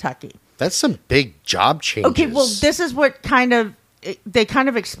Thomas, Kentucky. That's some big job changes. Okay, well, this is what they kind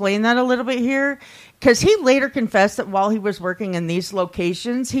of explain that a little bit here, because he later confessed that while he was working in these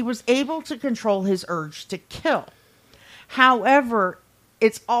locations, he was able to control his urge to kill. However,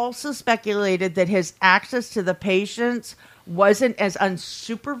 it's also speculated that his access to the patients wasn't as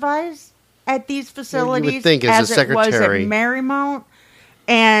unsupervised at these facilities as it was at Marymount.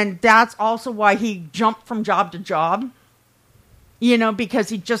 And that's also why he jumped from job to job, you know, because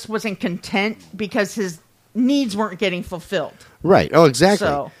he just wasn't content because his needs weren't getting fulfilled. Right. Oh, exactly.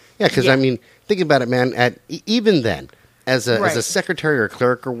 So, yeah, because, I mean, think about it, man. Even then, as a secretary or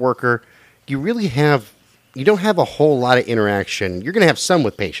clerk or worker, you don't have a whole lot of interaction. You're going to have some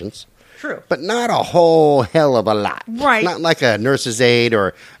with patients. True. But not a whole hell of a lot. Right. Not like a nurse's aide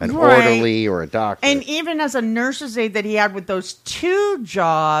or an orderly or a doctor. And even as a nurse's aide that he had with those 2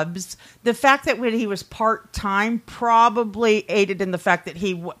 jobs, the fact that when he was part-time probably aided in the fact that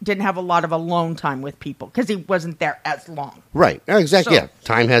he didn't have a lot of alone time with people because he wasn't there as long. Right. Exactly. So, yeah.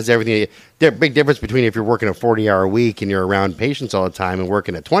 Time has everything. There's a big difference between if you're working a 40-hour week and you're around patients all the time and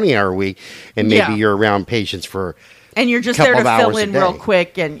working a 20-hour week and maybe you're around patients for and you're just there to fill in real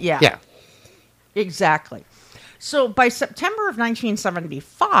quick. And yeah. Exactly. So by September of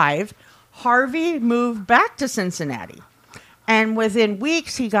 1975, Harvey moved back to Cincinnati. And within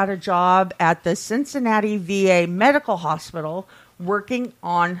weeks, he got a job at the Cincinnati VA Medical Hospital working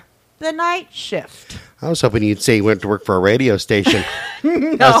on the night shift. I was hoping you'd say you went to work for a radio station. No.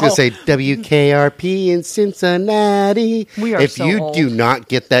 I was going to say WKRP in Cincinnati. We are if so you old. do not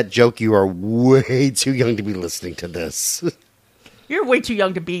get that joke, you are way too young to be listening to this. You're way too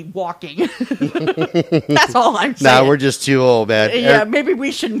young to be walking. That's all I'm saying. No, we're just too old, man. Yeah, maybe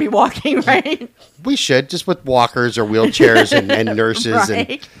we shouldn't be walking, right? We should, just with walkers or wheelchairs and nurses.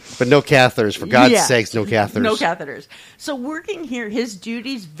 Right. But no catheters. For God's sakes, no catheters. No catheters. So working here, his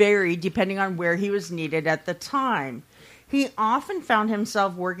duties varied depending on where he was needed at the time. He often found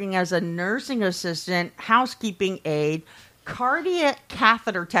himself working as a nursing assistant, housekeeping aide, cardiac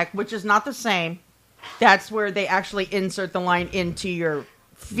catheter tech, which is not the same. That's where they actually insert the line into your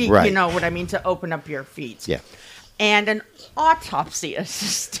feet, right. You know what I mean, to open up your feet. Yeah. And an autopsy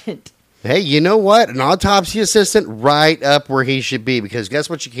assistant. Hey, you know what? An autopsy assistant right up where he should be, because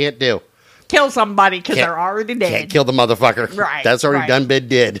guess what you can't do? Kill somebody because they're already dead. Can't kill the motherfucker. Right. That's already done, been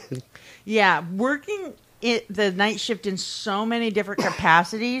did. Yeah, working the night shift in so many different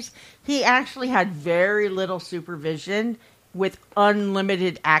capacities, he actually had very little supervision with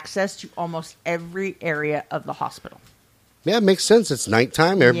unlimited access to almost every area of the hospital. Yeah, it makes sense. It's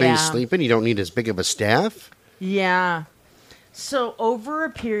nighttime. Everybody's sleeping. You don't need as big of a staff. Yeah. So over a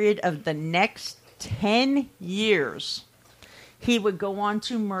period of the next 10 years, he would go on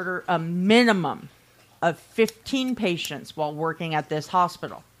to murder a minimum of 15 patients while working at this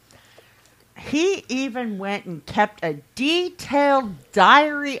hospital. He even went and kept a detailed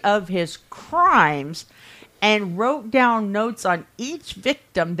diary of his crimes and wrote down notes on each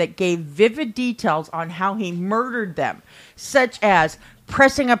victim that gave vivid details on how he murdered them, such as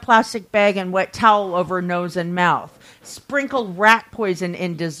pressing a plastic bag and wet towel over nose and mouth, sprinkled rat poison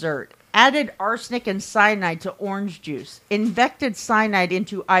in dessert, added arsenic and cyanide to orange juice, injected cyanide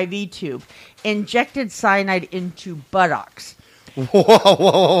into IV tube, injected cyanide into buttocks.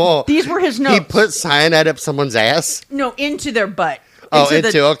 Whoa. These were his notes. He put cyanide up someone's ass? No, into their butt.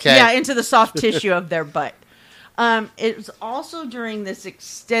 Okay. Yeah, into the soft tissue of their butt. It was also during this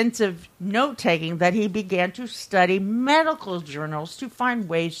extensive note-taking that he began to study medical journals to find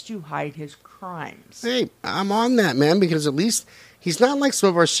ways to hide his crimes. Hey, I'm on that, man, because at least he's not like some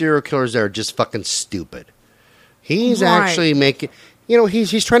of our serial killers that are just fucking stupid. He's actually making... You know,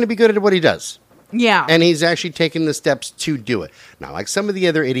 he's trying to be good at what he does. Yeah. And he's actually taking the steps to do it. Not like some of the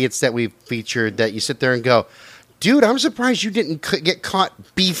other idiots that we've featured that you sit there and go... Dude, I'm surprised you didn't get caught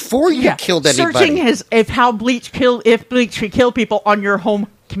before you killed anybody. Searching if bleach could kill people on your home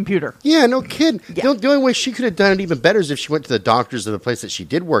computer. Yeah, no kidding. Yeah. The only way she could have done it even better is if she went to the doctors of the place that she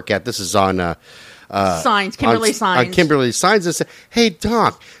did work at. This is on Kimberly Signs. On Kimberly Signs, and said, "Hey,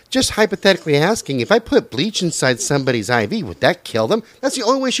 doc, just hypothetically asking, if I put bleach inside somebody's IV, would that kill them?" That's the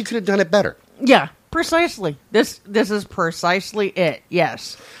only way she could have done it better. Yeah, precisely. This is precisely it.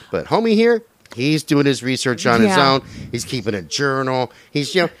 Yes. But homie here. He's doing his research on his own. He's keeping a journal.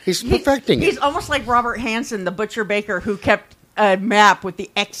 He's perfecting it. He's almost like Robert Hansen, the butcher baker, who kept a map with the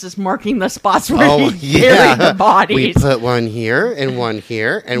X's marking the spots where he buried the bodies. We put one here and one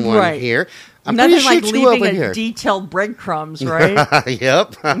here and one here. I'm Nothing pretty like sure leaving a detailed breadcrumbs, right?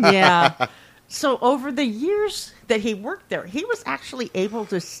 Yep. Yeah. So over the years that he worked there, he was actually able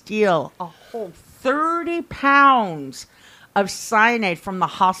to steal a whole 30 pounds of cyanide from the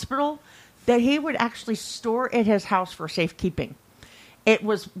hospital that he would actually store at his house for safekeeping. It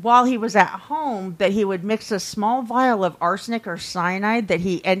was while he was at home that he would mix a small vial of arsenic or cyanide that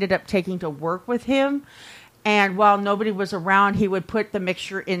he ended up taking to work with him. And while nobody was around, he would put the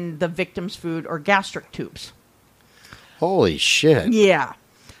mixture in the victim's food or gastric tubes. Holy shit. Yeah.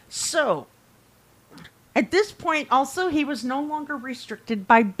 So, At this point, also, he was no longer restricted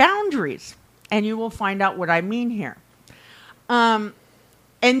by boundaries. And you will find out what I mean here. And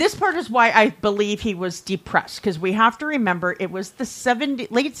this part is why I believe he was depressed. Because we have to remember, it was the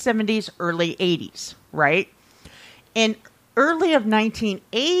late 70s, early 80s, right? In early of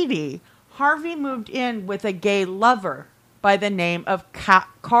 1980, Harvey moved in with a gay lover by the name of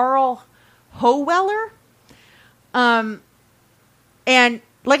Carl Howeller. And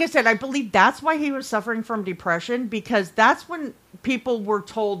like I said, I believe that's why he was suffering from depression, because that's when people were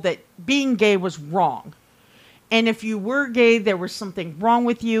told that being gay was wrong. And if you were gay, there was something wrong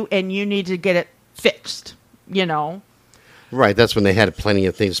with you and you need to get it fixed, you know? Right, that's when they had plenty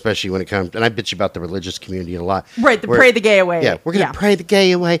of things, especially when it comes, and I bitch about the religious community a lot. Right, pray the gay away. Yeah, we're going to pray the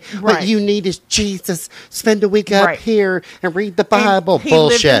gay away. Right. What you need is Jesus. Spend a week up here and read the Bible. And he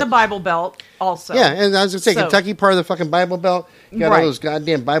bullshit. lived in the Bible Belt also. Yeah, and I was going to say, Kentucky, part of the fucking Bible Belt. You got all those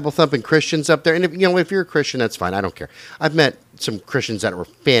goddamn Bible-thumping Christians up there. And if you're a Christian, that's fine. I don't care. I've met some Christians that were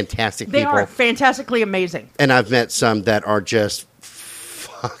fantastic people. They are fantastically amazing. And I've met some that are just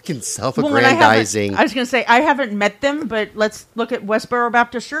fucking self-aggrandizing. I was going to say, I haven't met them, but let's look at Westboro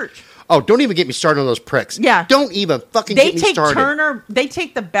Baptist Church. Oh, don't even get me started on those pricks. Yeah. Don't even fucking get me started. They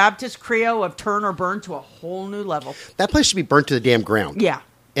take the Baptist Creo of Turn or Burn to a whole new level. That place should be burnt to the damn ground. Yeah.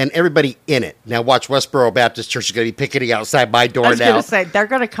 And everybody in it. Now watch, Westboro Baptist Church is going to be picketing outside my door now. I was going to say, they're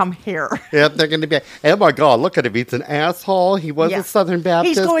going to come here. Yep, they're going to be, oh my God, look at him. He's an asshole. He was a Southern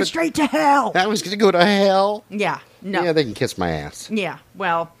Baptist. He's going straight to hell. I was going to go to hell. Yeah, no. Yeah, they can kiss my ass. Yeah,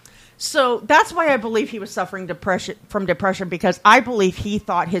 well, so that's why I believe he was suffering from depression, because I believe he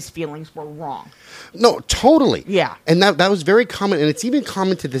thought his feelings were wrong. No, totally. Yeah. And that was very common, and it's even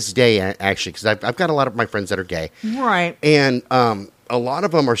common to this day, actually, because I've got a lot of my friends that are gay. Right. And a lot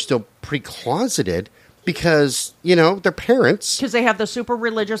of them are still pretty closeted because, their parents. Because they have the super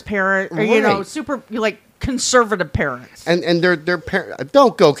religious parent, or, super, conservative parents. And their parents.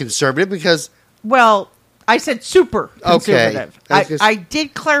 Don't go conservative because. Well, I said super conservative. Okay. I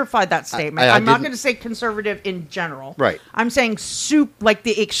did clarify that statement. I'm not going to say conservative in general. Right. I'm saying like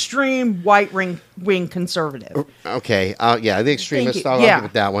the extreme wing conservative. Okay. Yeah, the extremist. I'll give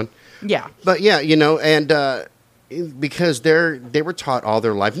it that one. Yeah. But yeah, and because they were taught all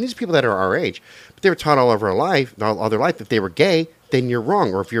their life, and these people that are our age, but they were taught all their life, if they were gay, then you're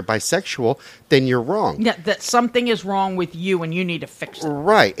wrong. Or if you're bisexual, then you're wrong. Yeah, that something is wrong with you and you need to fix it.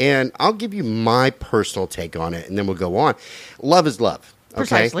 Right. And I'll give you my personal take on it, and then we'll go on. Love is love. Okay?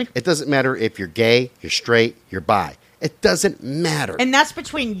 Precisely. It doesn't matter if you're gay, you're straight, you're bi. It doesn't matter. And that's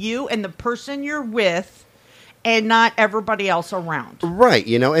between you and the person you're with, and not everybody else around. Right.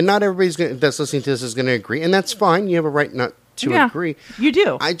 And not everybody that's listening to this is going to agree. And that's fine. You have a right not to agree. You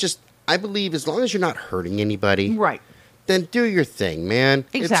do. I believe as long as you're not hurting anybody. Right. Then do your thing, man.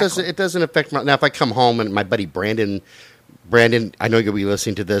 Exactly. It doesn't affect my... Now, if I come home and my buddy Brandon, I know you'll be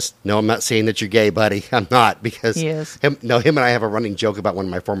listening to this. No, I'm not saying that you're gay, buddy. I'm not, because... He is. Him and I have a running joke about one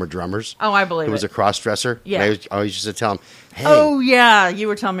of my former drummers. Oh, I believe it. Who was a cross-dresser. Yeah. And I always used to tell him, hey... Oh, yeah. You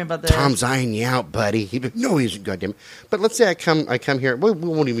were telling me about this. Tom's eyeing you out, buddy. He'd be, no, he isn't, goddamn. But let's say I come here... We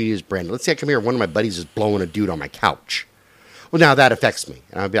won't even use Brandon. Let's say I come here and one of my buddies is blowing a dude on my couch. Well, now that affects me.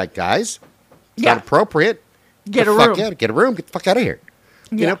 And I'll be like, guys, it's not appropriate. Get a room. Get a room. Get the fuck out of here.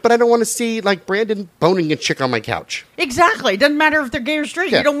 Yeah. But I don't want to see Brandon boning a chick on my couch. Exactly. It doesn't matter if they're gay or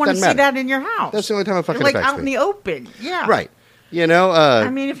straight. Yeah, you don't want to see that in your house. That's the only time it fucking You're affects out in the open. Yeah. Right. I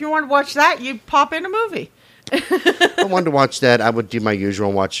mean, if you want to watch that, you pop in a movie. If I wanted to watch that, I would do my usual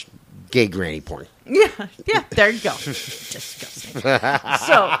and watch gay granny porn. Yeah. There you go. Disgusting.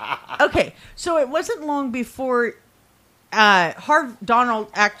 So it wasn't long before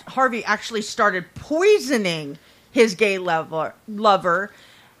Harvey actually started poisoning his gay lover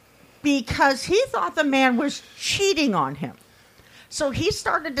because he thought the man was cheating on him. So he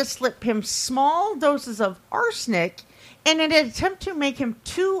started to slip him small doses of arsenic in an attempt to make him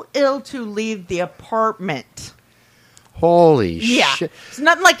too ill to leave the apartment. Holy shit. It's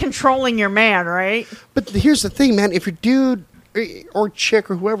nothing like controlling your man, right? But here's the thing, man. If your dude or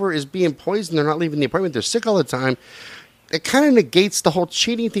chick or whoever is being poisoned, they're not leaving the apartment, they're sick all the time, it kind of negates the whole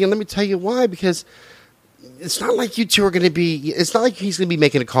cheating thing. And let me tell you why. Because it's not like you two are going to be... It's not like he's going to be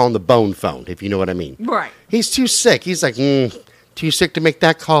making a call on the bone phone, if you know what I mean. Right. He's too sick. He's like, too sick to make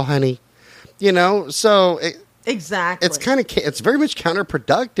that call, honey. So... Exactly. It's very much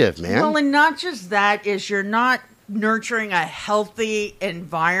counterproductive, man. Well, and not just that, is you're not nurturing a healthy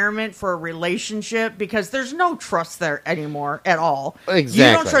environment for a relationship, because there's no trust there anymore at all. Exactly.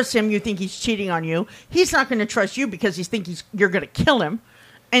 You don't trust him. You think he's cheating on you. He's not going to trust you because he thinks you're going to kill him.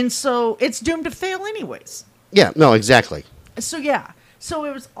 And so it's doomed to fail anyways. Yeah, no, exactly. So, yeah. So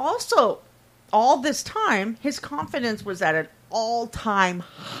it was also all this time, his confidence was at an all-time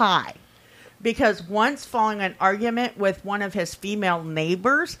high. Because once, following an argument with one of his female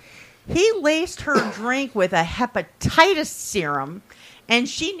neighbors, he laced her drink with a hepatitis serum, and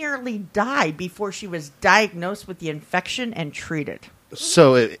she nearly died before she was diagnosed with the infection and treated.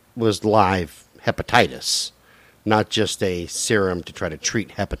 So it was live hepatitis, not just a serum to try to treat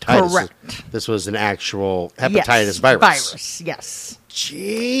hepatitis. Correct. This was an actual hepatitis virus. Yes.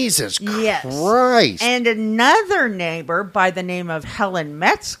 Jesus Yes. Christ. And another neighbor by the name of Helen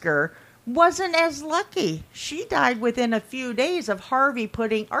Metzger wasn't as lucky. She died within a few days of Harvey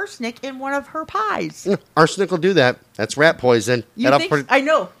putting arsenic in one of her pies. Arsenic will do that. That's rat poison. I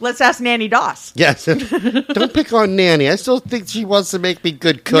know. Let's ask Nanny Doss. Yes. Don't pick on Nanny. I still think she wants to make me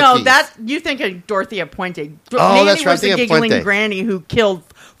good cookies. No, you think of Dorothea Puente. Oh, Nanny that's right. was the giggling granny who killed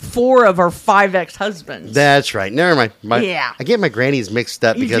 4 of her 5 ex-husbands. That's right. Never mind. Yeah. I get my grannies mixed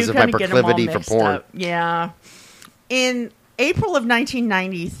up because of my proclivity for porn. Up. Yeah. In April of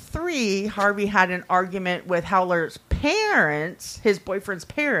 1993, Harvey had an argument with Howler's parents, his boyfriend's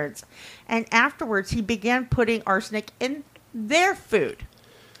parents, and afterwards he began putting arsenic in their food.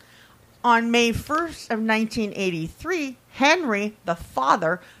 On May 1st of 1983, Henry, the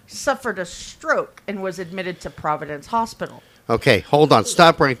father, suffered a stroke and was admitted to Providence Hospital. Okay, hold on.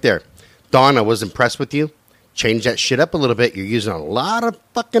 Stop right there. Dawn, I was impressed with you. Change that shit up a little bit. You're using a lot of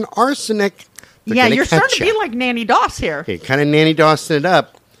fucking arsenic. Yeah, you're starting to be like Nanny Doss here. Okay, kind of Nanny Dossing it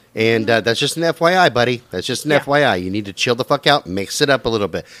up. And that's just an FYI, buddy. That's just an FYI. You need to chill the fuck out, mix it up a little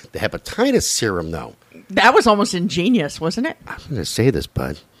bit. The hepatitis serum, though. That was almost ingenious, wasn't it? I'm going to say this,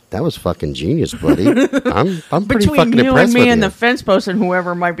 bud. That was fucking genius, buddy. I'm pretty Between fucking you impressed and me with and you. the fence post and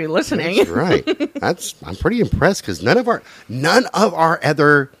whoever might be listening. That's right. I'm pretty impressed because none of our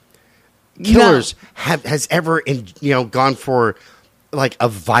other killers has ever gone for like a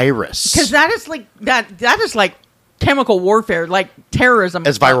virus. Because that is like chemical warfare, like terrorism.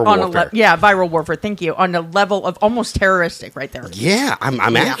 As viral warfare. Viral warfare. Thank you. On a level of almost terroristic, right there. Yeah,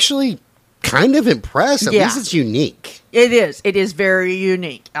 I'm actually kind of impressed. At least it's unique. It is. It is very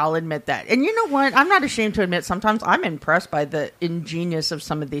unique. I'll admit that. And you know what? I'm not ashamed to admit sometimes I'm impressed by the ingenious of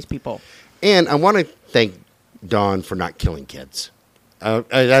some of these people. And I want to thank Dawn for not killing kids.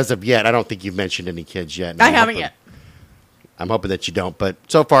 As of yet, I don't think you've mentioned any kids yet. I haven't yet. I'm hoping that you don't. But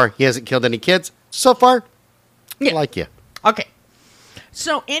so far, he hasn't killed any kids. So far, I like you. Okay.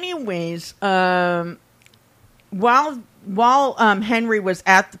 So anyways, while Henry was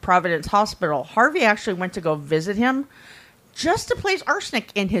at the Providence Hospital, Harvey actually went to go visit him just to place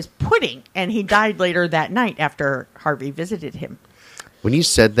arsenic in his pudding, and he died later that night after Harvey visited him. When you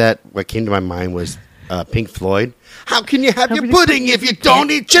said that, what came to my mind was Pink Floyd. How can you have your pudding if you don't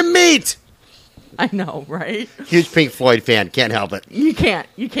eat your meat? I know, right? Huge Pink Floyd fan. Can't help it. You can't.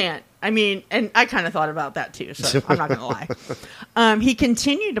 I mean, and I kind of thought about that too, so I'm not going to lie. He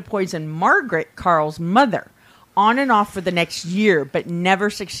continued to poison Margaret, Carl's mother, on and off for the next year, but never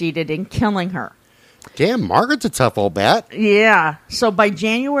succeeded in killing her. Damn, Margaret's a tough old bat. Yeah. So by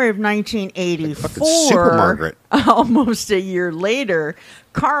January of 1984, Super Margaret. Almost a year later,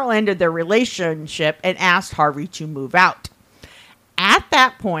 Carl ended their relationship and asked Harvey to move out. At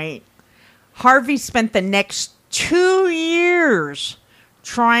that point, Harvey spent the next 2 years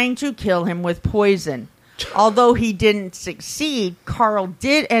trying to kill him with poison. Although he didn't succeed, Carl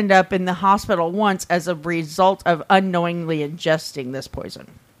did end up in the hospital once as a result of unknowingly ingesting this poison.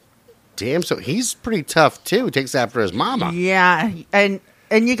 Damn, so he's pretty tough, too. He takes after his mama. Yeah, and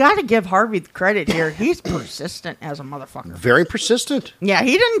you got to give Harvey the credit here. He's persistent as a motherfucker. Very persistent. Yeah,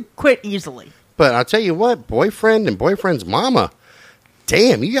 he didn't quit easily. But I'll tell you what, boyfriend and boyfriend's mama,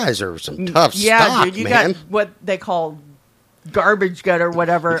 damn, you guys are some tough stock, dude, you man. got what they call garbage gut or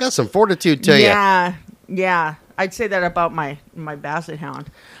whatever. You got some fortitude to you. Yeah. I'd say that about my Basset Hound.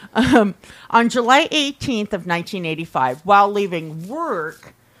 On July 18th of 1985, while leaving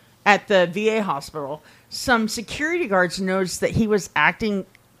work at the VA hospital, some security guards noticed that he was acting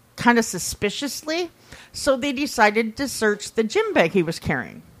kind of suspiciously, so they decided to search the gym bag he was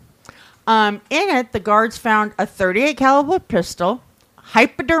carrying. In it, the guards found a .38 caliber pistol,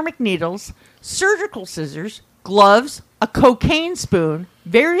 hypodermic needles, surgical scissors, gloves, a cocaine spoon,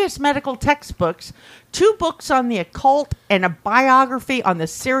 various medical textbooks, 2 books on the occult, and a biography on the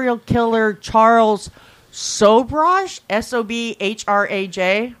serial killer Charles Sobhraj,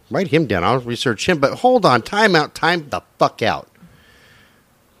 Sobhraj. Write him down. I'll research him. But hold on. Time out. Time the fuck out.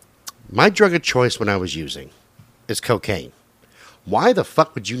 My drug of choice when I was using is cocaine. Why the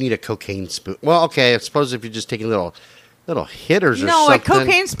fuck would you need a cocaine spoon? Well, okay, I suppose if you're just taking little hitters or something. No, a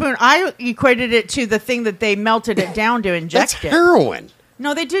cocaine spoon, I equated it to the thing that they melted it down to inject That's heroin.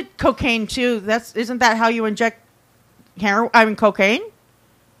 No, they did cocaine too. Isn't that how you inject cocaine?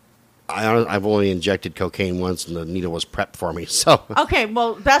 I've only injected cocaine once, and the needle was prepped for me. So okay,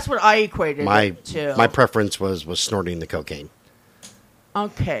 well, that's what I equated it to. My preference was snorting the cocaine.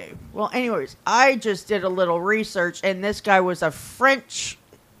 Okay. Well, anyways, I just did a little research, and this guy was a French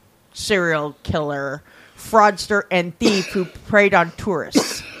serial killer, fraudster, and thief who preyed on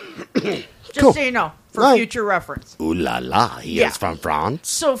tourists. Just cool. so you know, for future reference. Ooh la la, he is from France.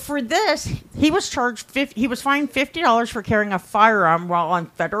 So for this, he was charged. He was fined $50 for carrying a firearm while on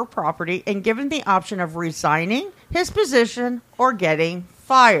federal property, and given the option of resigning his position or getting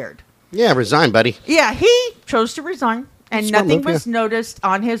fired. Yeah, resign, buddy. Yeah, he chose to resign, and nothing was noticed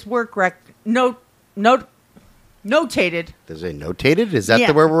on his work notated. Does it notated? Is that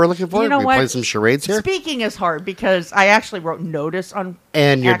the word we're looking for? You know we what? play some charades here? Speaking is hard because I actually wrote notice on...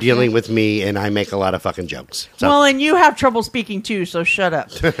 And you're dealing with me, and I make a lot of fucking jokes. So. Well, and you have trouble speaking too, so shut up.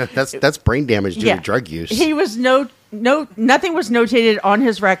 That's brain damage due to drug use. He was nothing was notated on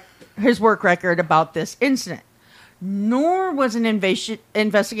his work record about this incident, nor was an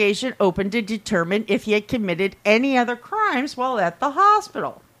investigation open to determine if he had committed any other crimes while at the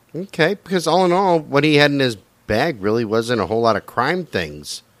hospital. Okay, because all in all, what he had in his bag really wasn't a whole lot of crime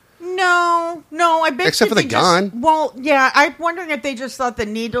things. No, I bet. Except for the gun. I'm wondering if they just thought the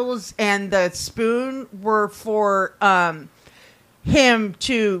needles and the spoon were for him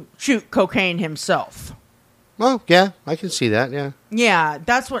to shoot cocaine himself. Well, yeah, I can see that, yeah. Yeah,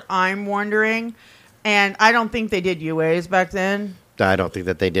 that's what I'm wondering. And I don't think they did UAs back then. I don't think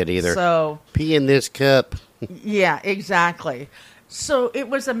that they did either. So pee in this cup. Yeah, exactly. So it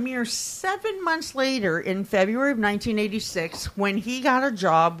was a mere 7 months later, in February of 1986, when he got a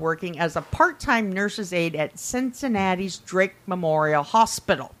job working as a part-time nurse's aide at Cincinnati's Drake Memorial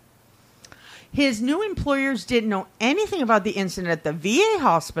Hospital. His new employers didn't know anything about the incident at the VA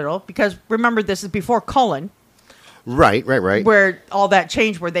hospital, because remember, this is before Cullen. Right. Where all that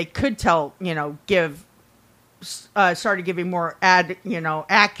changed, where they could tell, started giving more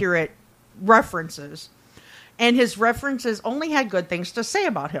accurate references. And his references only had good things to say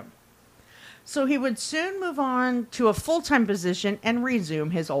about him. So he would soon move on to a full-time position and resume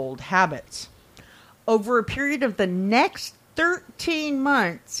his old habits. Over a period of the next 13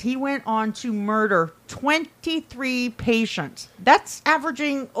 months, he went on to murder 23 patients. That's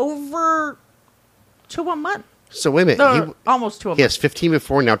averaging over 2 a month. So wait a minute. Almost 2 a month. He has 15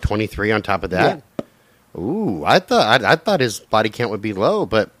 before, now 23 on top of that? Yeah. Ooh, I thought his body count would be low,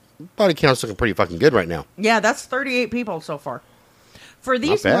 but... body count's looking pretty fucking good right now. Yeah, that's 38 people so far. For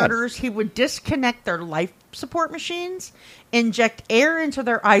these murders, he would disconnect their life support machines, inject air into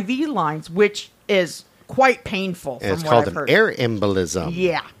their IV lines, which is quite painful. And it's called an air embolism.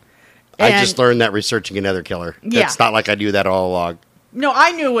 Yeah. I just learned that researching another killer. Yeah. It's not like I knew that all along. No,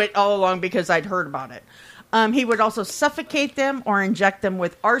 I knew it all along because I'd heard about it. He would also suffocate them or inject them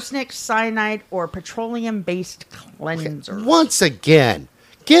with arsenic, cyanide, or petroleum-based cleansers. Okay. Once again...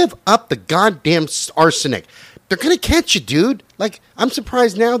 give up the goddamn arsenic. They're going to catch you, dude. Like, I'm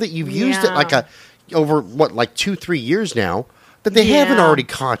surprised now that you've used it over 2-3 years now, that they haven't already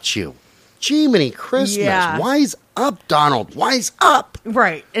caught you. Jiminy Christmas. Yeah. Wise up, Donald. Wise up.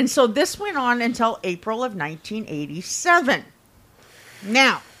 Right. And so this went on until April of 1987.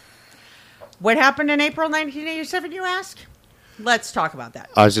 Now, what happened in April 1987, you ask? Let's talk about that.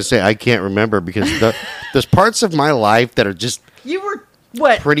 I was going to say, I can't remember because there's parts of my life that are just... You were...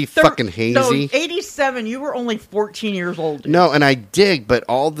 What? Pretty fucking hazy. No, 87, you were only 14 years old. No, and I dig, but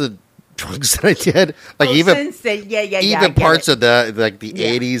all the drugs that I did, even parts of the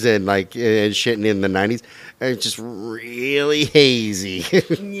 80s and shit in the 90s, are just really hazy.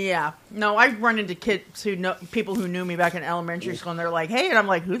 Yeah. No, I run into people who knew me back in elementary school, and they're like, hey, and I'm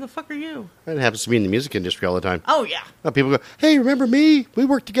like, who the fuck are you? That happens to me in the music industry all the time. Oh, yeah. People go, hey, remember me? We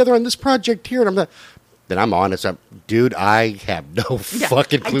worked together on this project here, and I'm like... Then I'm honest. Dude, I have no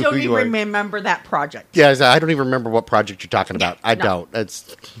fucking clue who you are. I don't even remember that project. Yeah, I don't even remember what project you're talking about. I don't.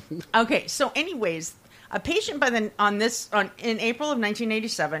 That's okay. So, anyways, a patient in April of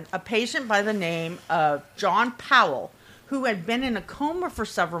 1987, a patient by the name of John Powell, who had been in a coma for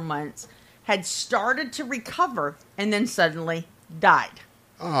several months, had started to recover and then suddenly died.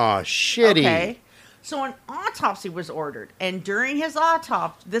 Oh, shitty. Okay. So an autopsy was ordered, and during this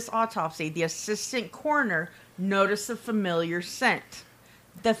autopsy, the assistant coroner noticed a familiar scent.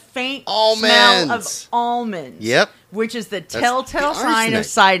 The faint smell of almonds. Yep. Which is the telltale sign of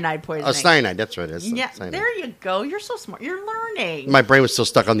cyanide poisoning. Oh, cyanide. That's what it is. Yeah, cyanide. there you go. You're so smart. You're learning. My brain was still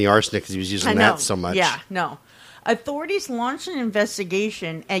stuck on the arsenic because he was using that so much. Yeah, no. Authorities launched an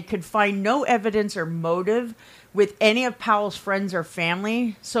investigation and could find no evidence or motive with any of Powell's friends or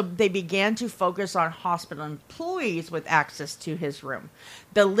family, so they began to focus on hospital employees with access to his room.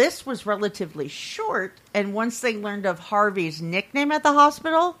 The list was relatively short, and once they learned of Harvey's nickname at the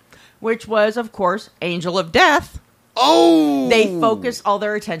hospital, which was, of course, Angel of Death, they focused all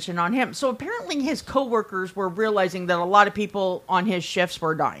their attention on him. So apparently his coworkers were realizing that a lot of people on his shifts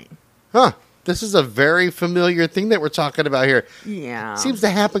were dying. Huh. This is a very familiar thing that we're talking about here. Yeah. Seems to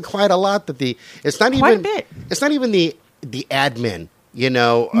happen quite a lot that it's not quite even a bit. It's not even the admin,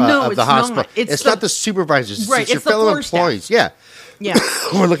 No, of the it's hospital. not. It's not the supervisors. Right, It's your it's the fellow floor employees. staff. Yeah.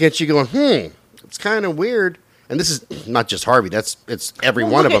 Yeah. We're looking at you going, it's kind of weird. And this is not just Harvey. It's every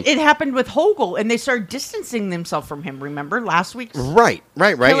one of them. It happened with Hogel, and they started distancing themselves from him. Remember last week's Right.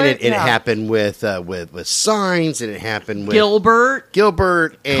 And it Yeah. happened with Signs, and it happened with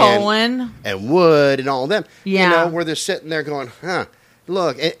Gilbert and Cohen and Wood and all of them. Yeah. Where they're sitting there going,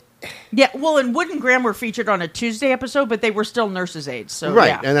 look. Yeah, well, and Wood and Graham were featured on a Tuesday episode, but they were still nurses' aides. So Right,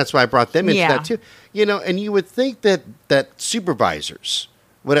 yeah. and that's why I brought them into Yeah. that too. And you would think that supervisors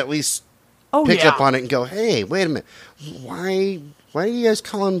would at least pick up on it and go, "Hey, wait a minute, why do you guys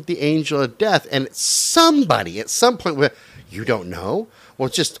call him the Angel of Death?" And somebody at some point, you don't know. Well,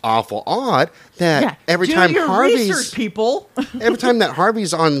 it's just awful odd that every Do time your research, people. every time that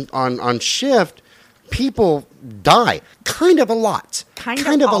Harvey's on shift, people die. Kind of a lot.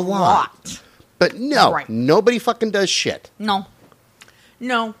 Kind of a lot. But no, Right. nobody fucking does shit. No.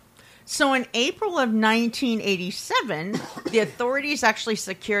 So in April of 1987, the authorities actually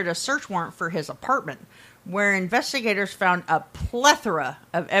secured a search warrant for his apartment, where investigators found a plethora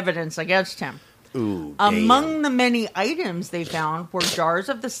of evidence against him. Ooh, Among the many items they found were jars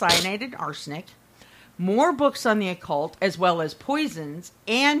of the cyanide arsenic, more books on the occult, as well as poisons,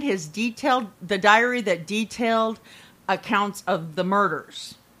 and the diary that detailed accounts of the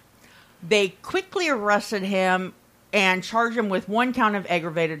murders. They quickly arrested him and charged him with 1 count of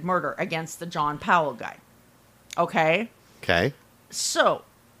aggravated murder against the John Powell guy. Okay? So,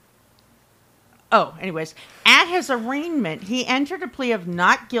 anyways, at his arraignment, he entered a plea of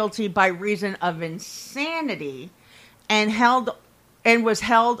not guilty by reason of insanity and was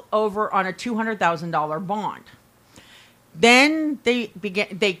held over on a $200,000 bond. Then they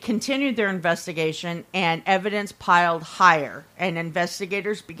continued their investigation, and evidence piled higher, and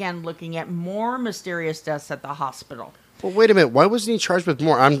investigators began looking at more mysterious deaths at the hospital. Well, wait a minute. Why wasn't he charged with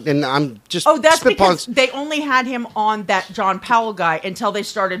more? I'm just. That's because they only had him on that John Powell guy until they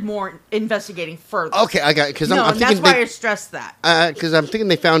started more investigating further. Okay, I got it. No, I'm thinking that's why I stressed that. Because I'm thinking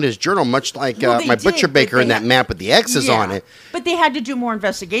they found his journal, much like my butcher baker in that map with the X's on it. But they had to do more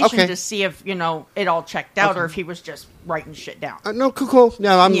investigation to see if it all checked out or if he was just writing shit down. No, cool.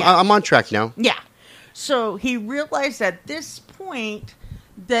 No, I'm on track now. Yeah. So he realized at this point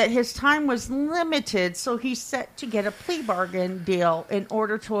that his time was limited, so he set to get a plea bargain deal in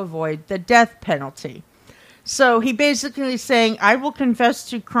order to avoid the death penalty. So he basically is saying, I will confess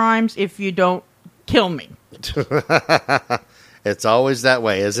to crimes if you don't kill me. It's always that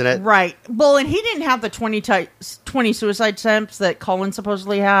way, isn't it? Right. Well, and he didn't have the 20 suicide attempts that Cullen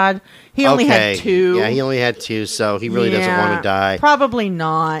supposedly had. He only had 2. Yeah, he only had 2, so he really doesn't want to die. Probably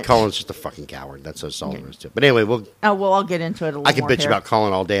not. Cullen's just a fucking coward. That's all there is to it. But anyway, I'll get into it a little more. I can bitch about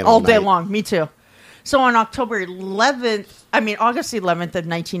Cullen all day and all all day night. long. Me too. So on August 11th of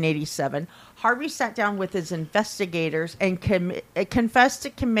 1987, Harvey sat down with his investigators and confessed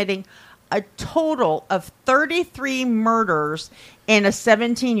to committing a total of 33 murders in a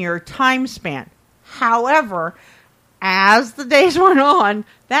 17-year time span. However, as the days went on,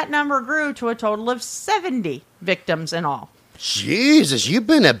 that number grew to a total of 70 victims in all. Jesus, you've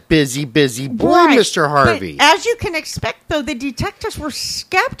been a busy boy, Right. Mr. Harvey. But as you can expect, though, the detectives were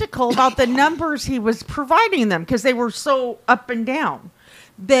skeptical about the numbers he was providing them because they were so up and down.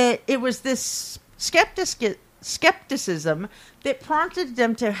 That it was this skepticism that prompted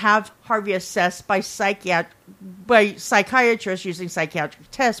them to have Harvey assessed by psychiatrists using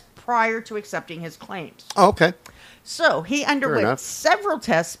psychiatric tests prior to accepting his claims. Oh, okay. So he underwent several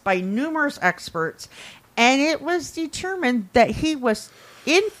tests by numerous experts, and it was determined that he was,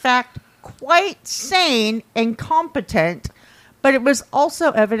 in fact, quite sane and competent, but it was also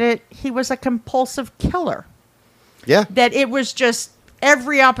evident he was a compulsive killer. Yeah. That it was just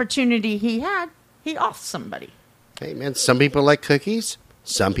every opportunity he had, he offed somebody. Hey, man, some people like cookies.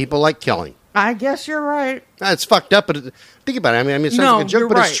 Some people like killing. I guess you're right. It's fucked up, but think about it. I mean, it sounds like a joke,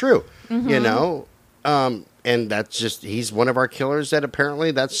 but it's true. Mm-hmm. You know? And that's just, he's one of our killers that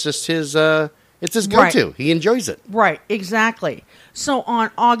apparently that's just his It's his go-to. Right. He enjoys it. Right, exactly. So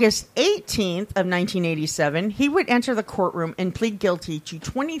on August 18th of 1987, he would enter the courtroom and plead guilty to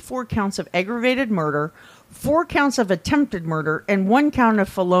 24 counts of aggravated murder, 4 counts of attempted murder, and 1 count of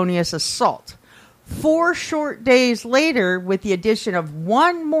felonious assault. 4 short days later, with the addition of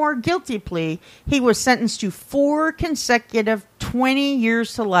 1 more guilty plea, he was sentenced to 4 consecutive 20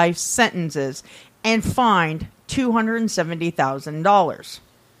 years to life sentences and fined $270,000.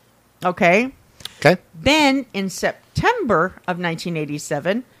 Okay? Okay. Then, in September of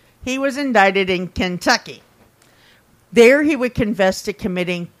 1987, he was indicted in Kentucky. There, he would confess to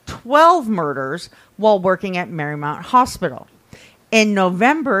committing 12 murders while working at Marymount Hospital. In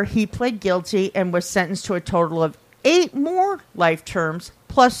November, he pled guilty and was sentenced to a total of 8 more life terms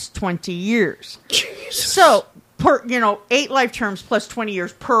plus 20 years. Jesus. So, 8 life terms plus 20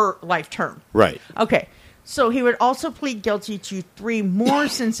 years per life term. Right. Okay. So he would also plead guilty to 3 more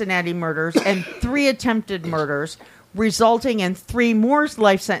Cincinnati murders and 3 attempted murders, resulting in 3 more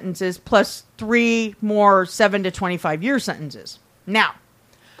life sentences plus 3 more 7 to 25 year sentences. Now,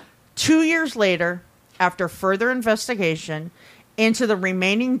 2 years later, after further investigation into the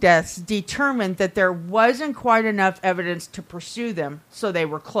remaining deaths, determined that there wasn't quite enough evidence to pursue them, so they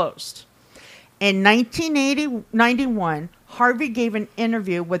were closed. In 1991, Harvey gave an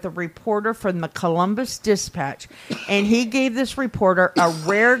interview with a reporter from the Columbus Dispatch, and he gave this reporter a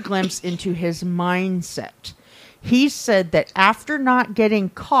rare glimpse into his mindset. He said that after not getting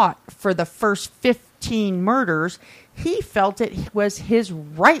caught for the first 15 murders, he felt it was his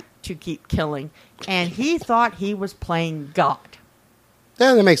right to keep killing, and he thought he was playing God.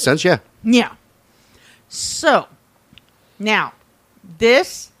 Yeah, that makes sense, yeah. Yeah. So, now,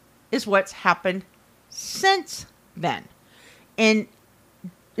 this is what's happened since then. And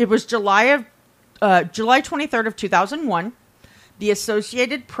it was July 23rd of 2001. The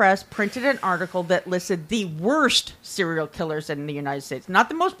Associated Press printed an article that listed the worst serial killers in the United States. Not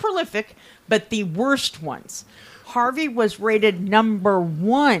the most prolific, but the worst ones. Harvey was rated number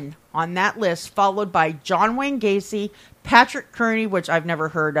 1 on that list, followed by John Wayne Gacy, Patrick Kearney, which I've never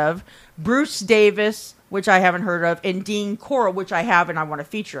heard of, Bruce Davis, which I haven't heard of, and Dean Corll, which I have and I want to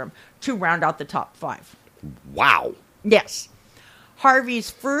feature him, to round out the top 5. Wow. Yes. Harvey's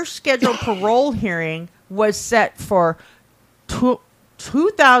first scheduled parole hearing was set for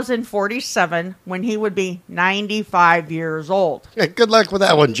 2047 when he would be 95 years old. Yeah, good luck with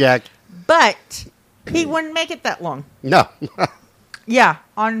that one, Jack. But he wouldn't make it that long. No. Yeah.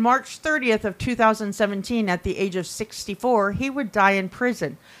 On March 30th of 2017, at the age of 64, he would die in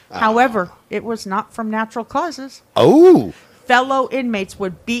prison. However, it was not from natural causes. Oh. Fellow inmates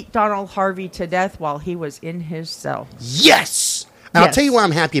would beat Donald Harvey to death while he was in his cell. Yes! And I'll tell you why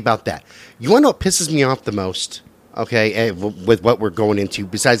I'm happy about that. You want to know what pisses me off the most? Okay, with what we're going into,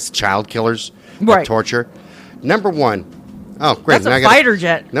 besides child killers, right? Torture. Number 1. Oh, great! That's a fighter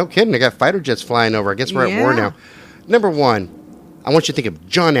jet. No kidding. I got fighter jets flying over. I guess we're at war now. Number 1. I want you to think of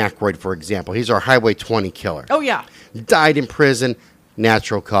John Aykroyd, for example. He's our Highway 20 killer. Oh yeah. Died in prison,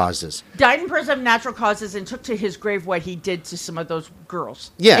 natural causes. Died in prison of natural causes and took to his grave what he did to some of those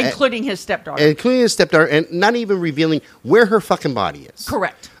girls. Yeah, including his stepdaughter. Including his stepdaughter, and not even revealing where her fucking body is.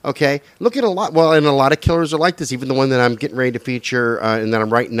 Correct. Okay, look at and a lot of killers are like this. Even the one that I'm getting ready to feature and that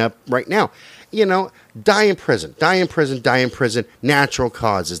I'm writing up right now. You know, die in prison, natural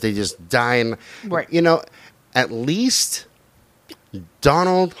causes. They just die in. Right. You know, at least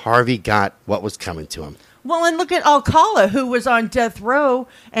Donald Harvey got what was coming to him. Well, and look at Alcala, who was on death row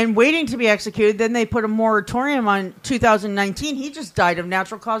and waiting to be executed. Then they put a moratorium on 2019. He just died of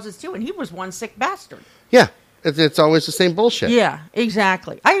natural causes, too, and he was one sick bastard. Yeah, it's always the same bullshit. Yeah,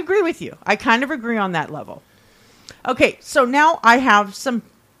 exactly. I agree with you. I kind of agree on that level. Okay, so now I have some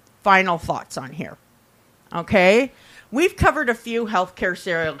final thoughts on here. Okay? We've covered a few healthcare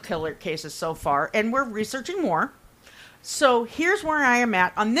serial killer cases so far, and we're researching more. So here's where I am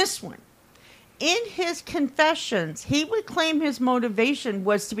at on this one. In his confessions, he would claim his motivation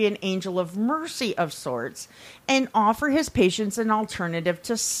was to be an angel of mercy of sorts and offer his patients an alternative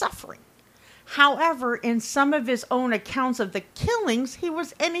to suffering. However, in some of his own accounts of the killings, he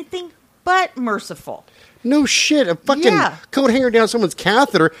was anything but merciful. No shit. A fucking coat hanger down someone's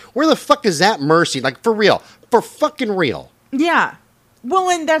catheter. Where the fuck is that mercy? Like, for real. For fucking real. Yeah.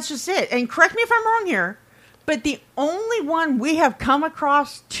 Well, and that's just it. And correct me if I'm wrong here, but the only one we have come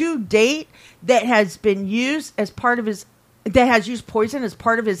across to date that has been used as part of his, that has used poison as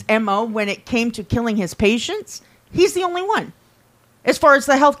part of his MO when it came to killing his patients, he's the only one. As far as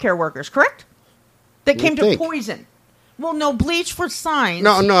the healthcare workers, correct? That came to poison. Well, no, bleach for signs.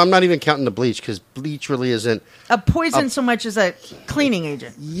 No, I'm not even counting the bleach, because bleach really isn't a poison so much as a cleaning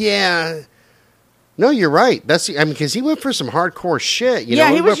agent. Yeah. No, you're right. Because he went for some hardcore shit. You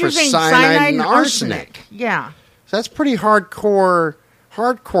know, he was went using for cyanide and arsenic. Yeah. So that's pretty hardcore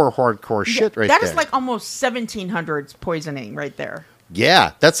shit right there. That is like almost 1700s poisoning right there.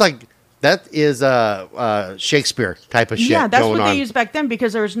 Yeah, that is Shakespeare type of shit. Yeah, that's going what on. they used back then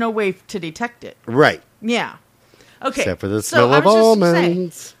because there was no way to detect it. Right. Yeah. Okay. Except for the smell of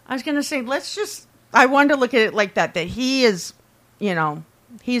almonds. I was going to say, I wanted to look at it like that he is,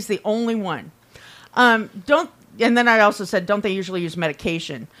 he's the only one. And then I also said, don't they usually use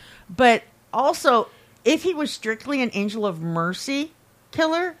medication? But also, if he was strictly an angel of mercy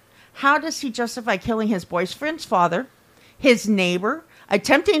killer, how does he justify killing his boyfriend's father, his neighbor,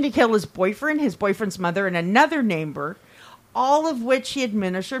 attempting to kill his boyfriend's mother, and another neighbor, all of which he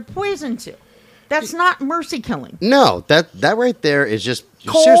administered poison to? That's not mercy killing. No, that right there is just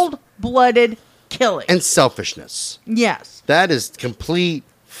cold-blooded killing. And selfishness. Yes. That is complete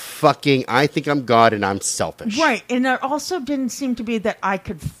fucking, I think I'm God and I'm selfish. Right. And there also didn't seem to be that I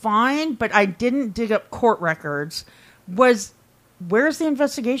could find, but I didn't dig up court records, where's the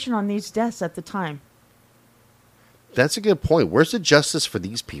investigation on these deaths at the time? That's a good point. Where's the justice for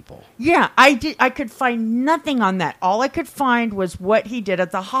these people? Yeah, I could find nothing on that. All I could find was what he did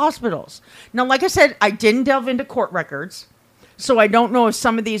at the hospitals. Now, like I said, I didn't delve into court records, so I don't know if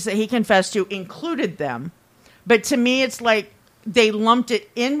some of these that he confessed to included them. But to me, it's like they lumped it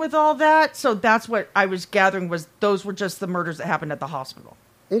in with all that, so that's what I was gathering was those were just the murders that happened at the hospital.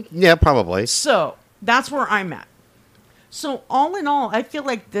 Yeah, probably. So that's where I'm at. So all in all, I feel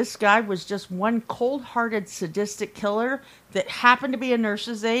like this guy was just one cold-hearted, sadistic killer that happened to be a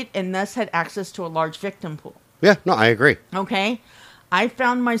nurse's aide and thus had access to a large victim pool. Yeah, no, I agree. Okay? I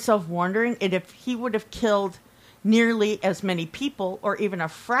found myself wondering if he would have killed nearly as many people or even a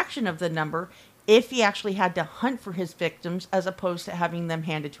fraction of the number if he actually had to hunt for his victims as opposed to having them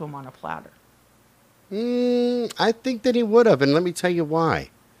handed to him on a platter. I think that he would have, and let me tell you why.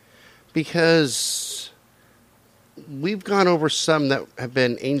 Because we've gone over some that have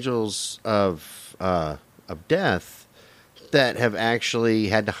been angels of death that have actually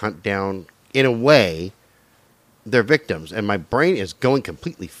had to hunt down, in a way, their victims. And my brain is going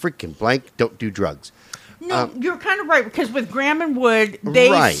completely freaking blank. Don't do drugs. No, you're kind of right, because with Graham and Wood,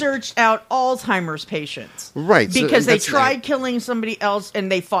 they searched out Alzheimer's patients. Right. Because they tried killing somebody else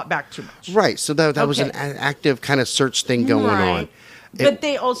and they fought back too much. Right. So that was an active kind of search thing going on. But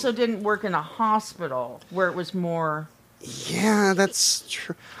they also didn't work in a hospital where it was more... Yeah, that's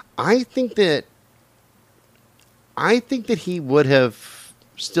true. I think that he would have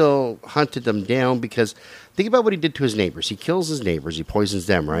still hunted them down because think about what he did to his neighbors. He kills his neighbors. He poisons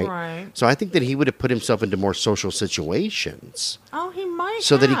them, right? Right. So I think that he would have put himself into more social situations. Oh, he might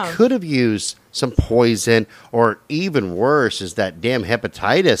So that he could have used some poison, or even worse is that damn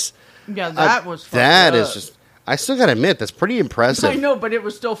hepatitis. Yeah, that was fucked that up. Is just... I still got to admit, that's pretty impressive. I know, but it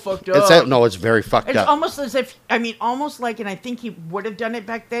was still fucked up. It's very fucked up. It's almost as if, almost like, and I think he would have done it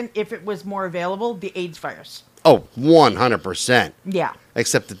back then if it was more available, the AIDS virus. Oh, 100%. Yeah.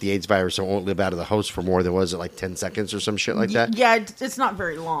 Except that the AIDS virus won't live out of the host for more than, was it, like 10 seconds or some shit like that? Yeah, it's not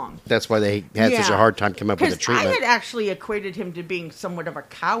very long. That's why they had such a hard time coming up with a treatment. I had actually equated him to being somewhat of a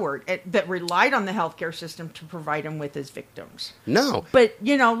coward that relied on the healthcare system to provide him with his victims. No. But,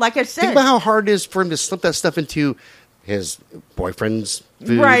 like I said... Think about how hard it is for him to slip that stuff into his boyfriend's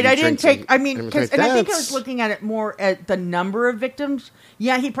food. Right, I didn't take... I think I was looking at it more at the number of victims.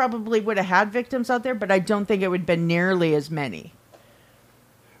 Yeah, he probably would have had victims out there, but I don't think it would have been nearly as many.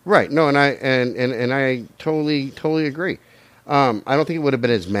 Right. No, and I totally agree. I don't think it would have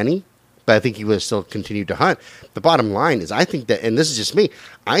been as many, but I think he would have still continued to hunt. The bottom line is, I think that, and this is just me,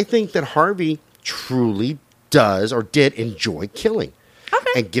 I think that Harvey truly does or did enjoy killing.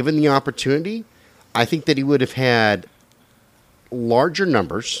 Okay. And given the opportunity, I think that he would have had larger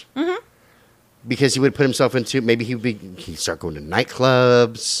numbers because he would put himself into, maybe he'd start going to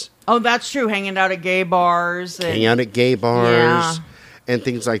nightclubs. Oh, that's true. Hanging out at gay bars. Yeah. And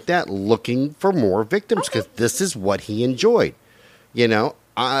things like that, looking for more victims because this is what he enjoyed.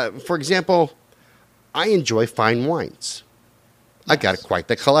 For example, I enjoy fine wines. Yes. I got quite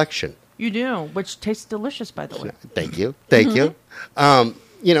the collection. You do, which tastes delicious, by the way. Thank you.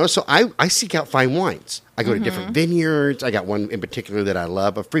 So I seek out fine wines. I go to different vineyards. I got one in particular that I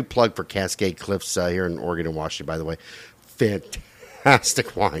love. A free plug for Cascade Cliffs here in Oregon and Washington, by the way.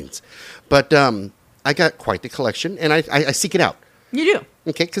 Fantastic wines. But I got quite the collection, and I seek it out. You do.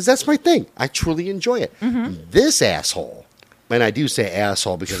 Okay, because that's my thing. I truly enjoy it. This asshole, and I do say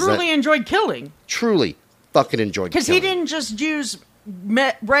asshole because... Truly enjoyed killing. Truly fucking enjoyed killing. Because he didn't just use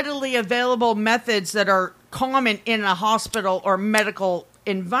readily available methods that are common in a hospital or medical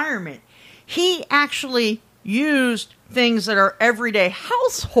environment. he actually used things that are everyday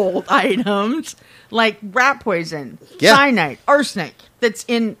household items like rat poison, cyanide, arsenic that's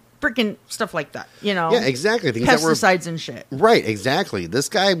in freaking stuff like that, Yeah, exactly. Things pesticides and shit. Right, exactly. This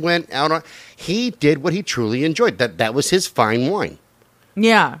guy went out on... He did what he truly enjoyed. That was his fine wine.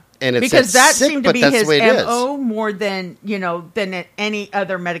 Yeah. And it's because that sick, seemed to be his MO more than, than any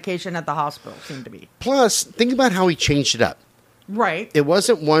other medication at the hospital seemed to be. Plus, think about how he changed it up. Right. It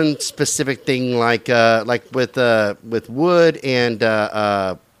wasn't one specific thing like with Wood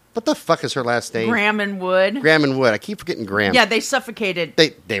and what the fuck is her last name? Graham and Wood. I keep forgetting Graham. Yeah, they suffocated.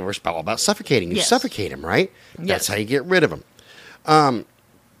 They were all about suffocating. You suffocate him, right? Yes. That's how you get rid of him.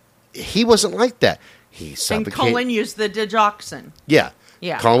 He wasn't like that. He suffocated. And Cullen used the digoxin. Yeah.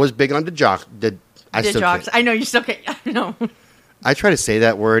 Yeah. Cullen was big on digoxin. I know you still can't. I know. I try to say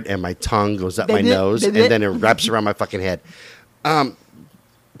that word and my tongue goes up my nose and then it wraps around my fucking head.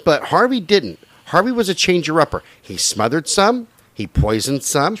 But Harvey didn't. Harvey was a changer-upper. He smothered some. He poisoned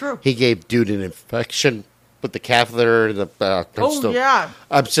some. True. He gave dude an infection with the catheter. Yeah.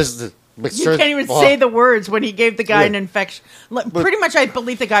 I'm just... You can't even say the words when he gave the guy an infection. Pretty much, I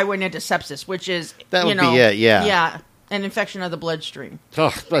believe the guy went into sepsis, which is, that would be it, yeah. Yeah, an infection of the bloodstream.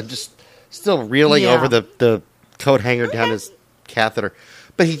 Oh, I'm just still reeling over the coat hanger down his catheter.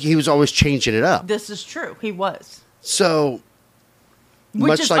 But he was always changing it up. This is true. He was. So...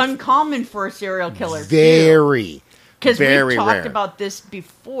 Which is uncommon for a serial killer. Very. Because we've talked rare. about this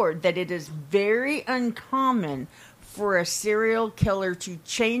before, that it is very uncommon for a serial killer to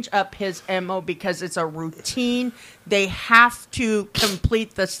change up his MO because it's a routine. They have to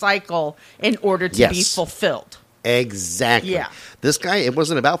complete the cycle in order to be fulfilled. Exactly. Yeah. This guy, it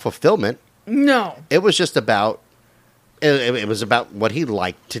wasn't about fulfillment. No. It was just about... It was about what he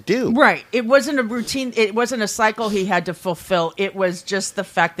liked to do. Right. It wasn't a routine. It wasn't a cycle he had to fulfill. It was just the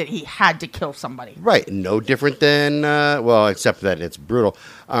fact that he had to kill somebody. Right. No different than, except that it's brutal,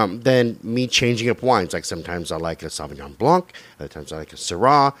 than me changing up wines. Like sometimes I like a Sauvignon Blanc. Other times I like a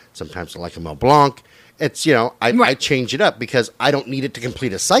Syrah. Sometimes I like a Mont Blanc. It's, I change it up because I don't need it to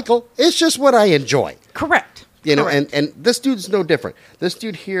complete a cycle. It's just what I enjoy. Correct. And this dude's no different. This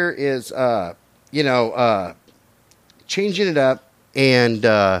dude here is, changing it up, and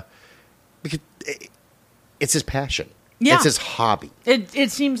because it's his passion. Yeah. It's his hobby. It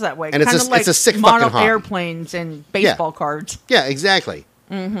seems that way. And it's a sick fucking hobby. Airplanes and baseball cards. Yeah, exactly.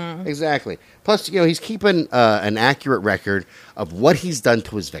 Mm-hmm. Exactly. Plus, he's keeping an accurate record of what he's done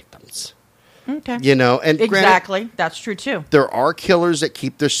to his victims. Okay. And exactly. That's true, too. There are killers that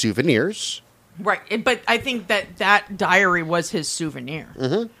keep their souvenirs. Right. But I think that diary was his souvenir.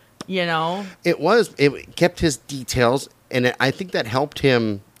 Mm-hmm. It kept his details, and I think that helped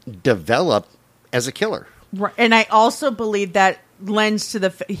him develop as a killer. Right. And I also believe that lends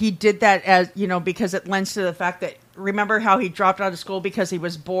to he did that as, because it lends to the fact that, remember how he dropped out of school because he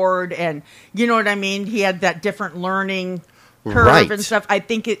was bored, and you know what I mean? He had that different learning curve and stuff. I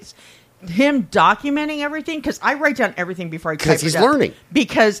think it's him documenting everything, because I write down everything before I type it up. Because he's learning.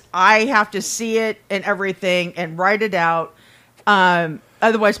 Because I have to see it and everything and write it out.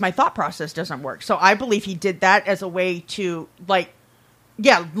 Otherwise, my thought process doesn't work. So I believe he did that as a way to,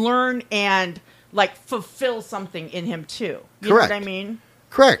 learn and, fulfill something in him, too. You know what I mean?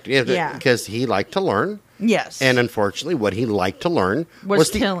 Correct. Yeah. Because he liked to learn. Yes. And unfortunately, what he liked to learn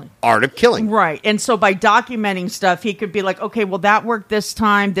was killing. The art of killing. Right. And so by documenting stuff, he could be like, okay, well, that worked this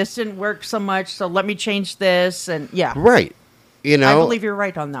time. This didn't work so much, so let me change this. And, yeah. Right. I believe you're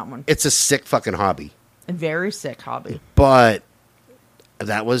right on that one. It's a sick fucking hobby. A very sick hobby. But...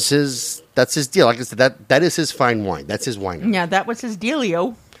 that's his deal. Like I said, that is his fine wine. That's his wine. Yeah, that was his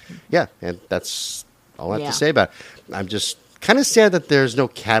dealio. Yeah, and that's all I have to say about it. I'm just kind of sad that there's no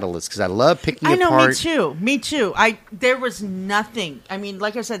catalyst, because I love picking apart. I know, me too. There was nothing. I mean,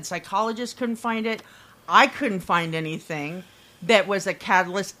 like I said, psychologists couldn't find it. I couldn't find anything that was a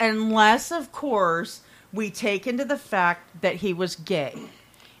catalyst, unless, of course, we take into the fact that he was gay.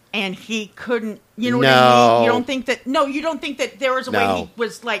 And he couldn't, what I mean? You don't think that there was a way he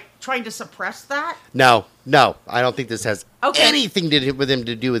was, trying to suppress that? No. I don't think this has anything to do with him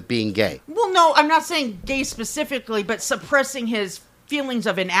to do with being gay. Well, no, I'm not saying gay specifically, but suppressing his feelings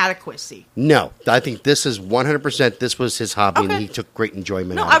of inadequacy. No, I think this is 100%, this was his hobby, and he took great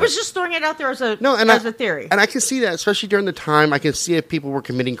enjoyment out of it. No, I was just throwing it out there as a theory. And I can see that, especially during the time. I can see if people were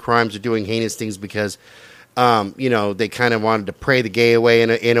committing crimes or doing heinous things because... they kind of wanted to pray the gay away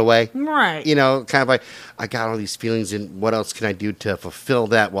in a way. Right. Kind of like, I got all these feelings, and what else can I do to fulfill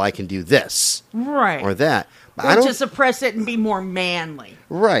that? Well, I can do this. Right. Or that. Or to suppress it and be more manly.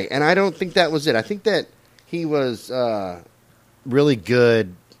 Right. And I don't think that was it. I think that he was really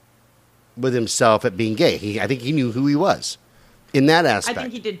good with himself at being gay. I think he knew who he was in that aspect. I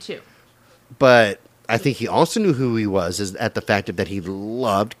think he did too. But I think he also knew who he was is at the fact that he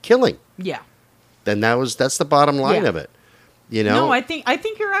loved killing. Yeah. Then that's the bottom line of it. You know? No, I think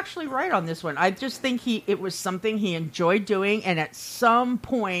you're actually right on this one. I just think it was something he enjoyed doing, and at some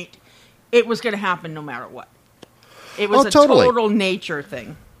point, it was going to happen no matter what. It was totally. Total nature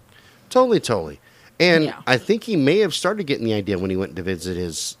thing. Totally. And I think he may have started getting the idea when he went to visit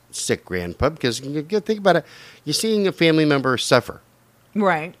his sick grandpa, because you think about it, you're seeing a family member suffer.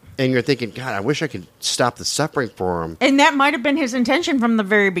 Right. And you're thinking, God, I wish I could stop the suffering for him. And that might have been his intention from the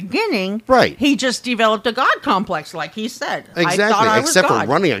very beginning. Right. He just developed a God complex, like he said. Exactly. I thought I Except was God.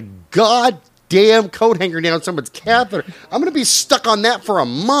 for running a goddamn coat hanger down someone's catheter. I'm going to be stuck on that for a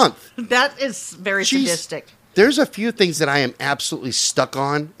month. That is very sadistic. There's a few things that I am absolutely stuck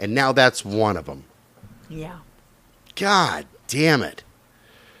on, and now that's one of them. Yeah. God damn it.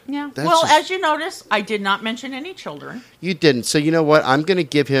 Yeah. Well, as you notice, I did not mention any children. You didn't. So you know what? I'm going to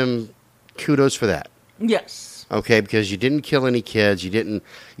give him kudos for that. Yes. Okay, because you didn't kill any kids. You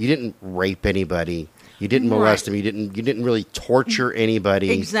didn't rape anybody. You didn't molest them. You didn't really torture anybody.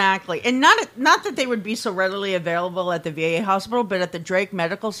 Exactly. And not that they would be so readily available at the VA hospital, but at the Drake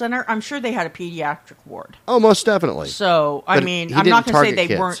Medical Center, I'm sure they had a pediatric ward. Oh, most definitely. So, I mean, I'm not going to say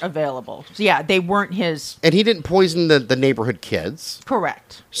they weren't available. So, yeah, they weren't his... And he didn't poison the neighborhood kids.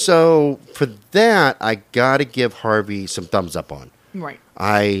 Correct. So, for that, I got to give Harvey some thumbs up on. Right.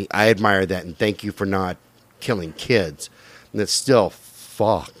 I admire that, and thank you for not killing kids. And it's still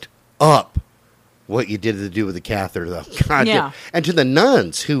fucked up what you did to do with the catheter, though. God damn. And to the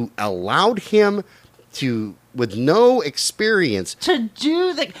nuns who allowed him to, with no experience, to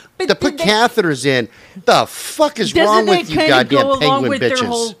do the... to put catheters in. The fuck is wrong with you goddamn penguin with bitches? Their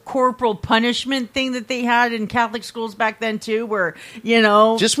whole corporal punishment thing that they had in Catholic schools back then, too, where, you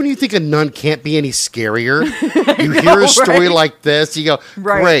know... Just when you think a nun can't be any scarier, you hear a story like this, you go,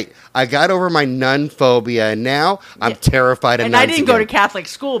 great, I got over my nun phobia, and now I'm terrified of nuns. And I didn't go to Catholic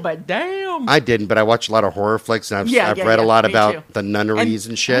school, but damn. I didn't, but I watch a lot of horror flicks, and I've read a lot about the nunneries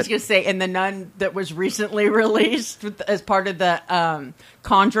and shit. I was going to say, and the nun that was recently released as part of the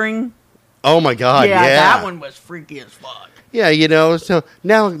Conjuring. Oh, my God, yeah. That one was freaky as fuck. Yeah, you know, so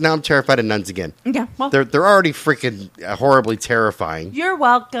now I'm terrified of nuns again. Yeah, well. They're already freaking horribly terrifying. You're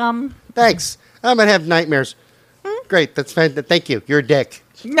welcome. Thanks. I'm going to have nightmares. Great, that's fine. Thank you. You're a dick.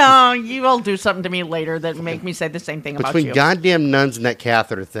 No, you will do something to me later that make me say the same thing about you. Between goddamn nuns and that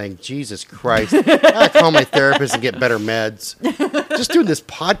catheter thing, Jesus Christ. I call my therapist and get better meds. Just doing this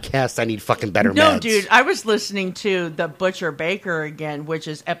podcast, I need fucking better meds. No, dude, I was listening to The Butcher Baker again, which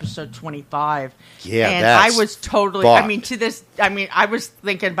is episode 25. Yeah, and that's I was totally, fucked. I was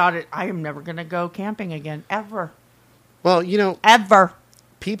thinking about it. I am never going to go camping again, ever. Well, you know. Ever.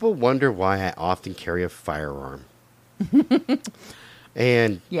 People wonder why I often carry a firearm.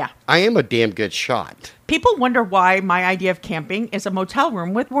 And I am a damn good shot. People wonder why my idea of camping is a motel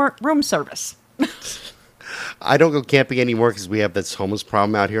room with room service. I don't go camping anymore because we have this homeless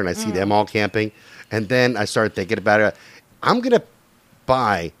problem out here, and I see them all camping. And then I started thinking about it. I'm going to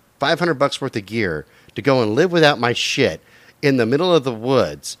buy $500 worth of gear to go and live without my shit in the middle of the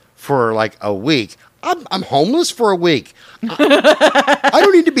woods for like a week. I'm homeless for a week. I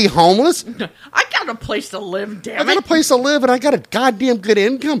don't need to be homeless. I got a place to live, damn it. I got a place to live, and I got a goddamn good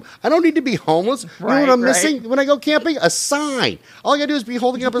income. I don't need to be homeless. You know what I'm missing when I go camping? A sign. All I got to do is be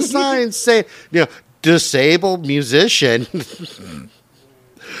holding up a sign saying, disabled musician.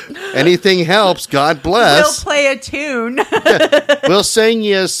 Anything helps. God bless. We'll play a tune. We'll sing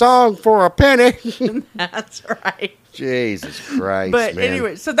you a song for a penny. That's right. Jesus Christ, but man.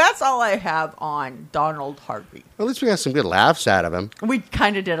 Anyway, so that's all I have on Donald Harvey. Well, at least we got some good laughs out of him. We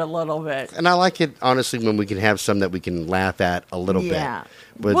kind of did a little bit. And I like it, honestly, when we can have some that we can laugh at a little bit.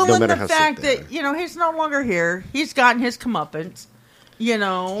 But well, no and matter the how fact that, he's no longer here. He's gotten his comeuppance,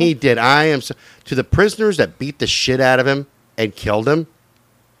 He did. I am to the prisoners that beat the shit out of him and killed him,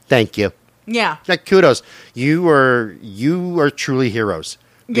 thank you. Yeah. Like, kudos. You are truly heroes.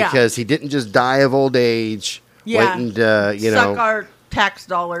 Because he didn't just die of old age. Yeah, waiting suck our tax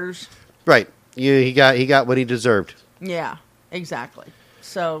dollars. Right, he got what he deserved. Yeah, exactly.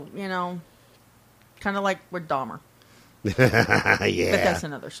 So kind of like with Dahmer. Yeah, but that's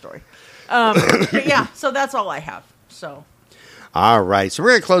another story. But yeah, so that's all I have. So, all right, so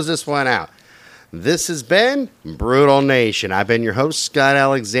we're gonna close this one out. This has been Brutal Nation. I've been your host, Scott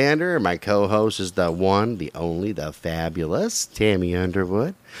Alexander. My co-host is the one, the only, the fabulous Tammy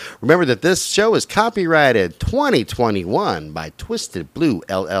Underwood. Remember that this show is copyrighted 2021 by Twisted Blue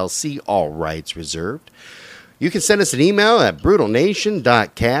LLC, all rights reserved. You can send us an email at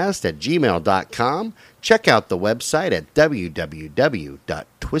brutalnation.cast@gmail.com. Check out the website at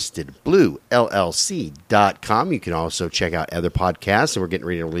www.twistedbluellc.com. You can also check out other podcasts, and we're getting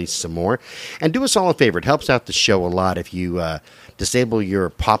ready to release some more. And do us all a favor. It helps out the show a lot if you disable your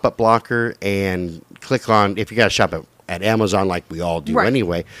pop-up blocker and click on, if you got to shop at Amazon like we all do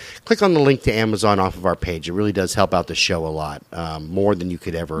anyway, click on the link to Amazon off of our page. It really does help out the show a lot, more than you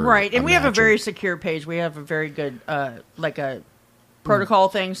could ever and we have a very secure page. We have a very good, like a protocol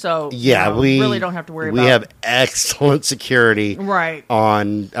thing, so we really don't have to worry about it. We have excellent security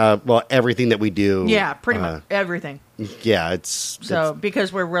on, everything that we do. Yeah, pretty much everything. Yeah,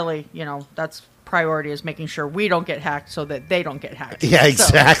 because we're really, that's priority is making sure we don't get hacked so that they don't get hacked. Yeah,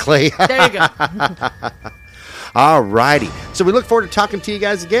 exactly. So, there you go. All righty. So we look forward to talking to you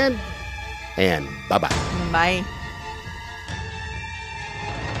guys again, and bye-bye. Bye.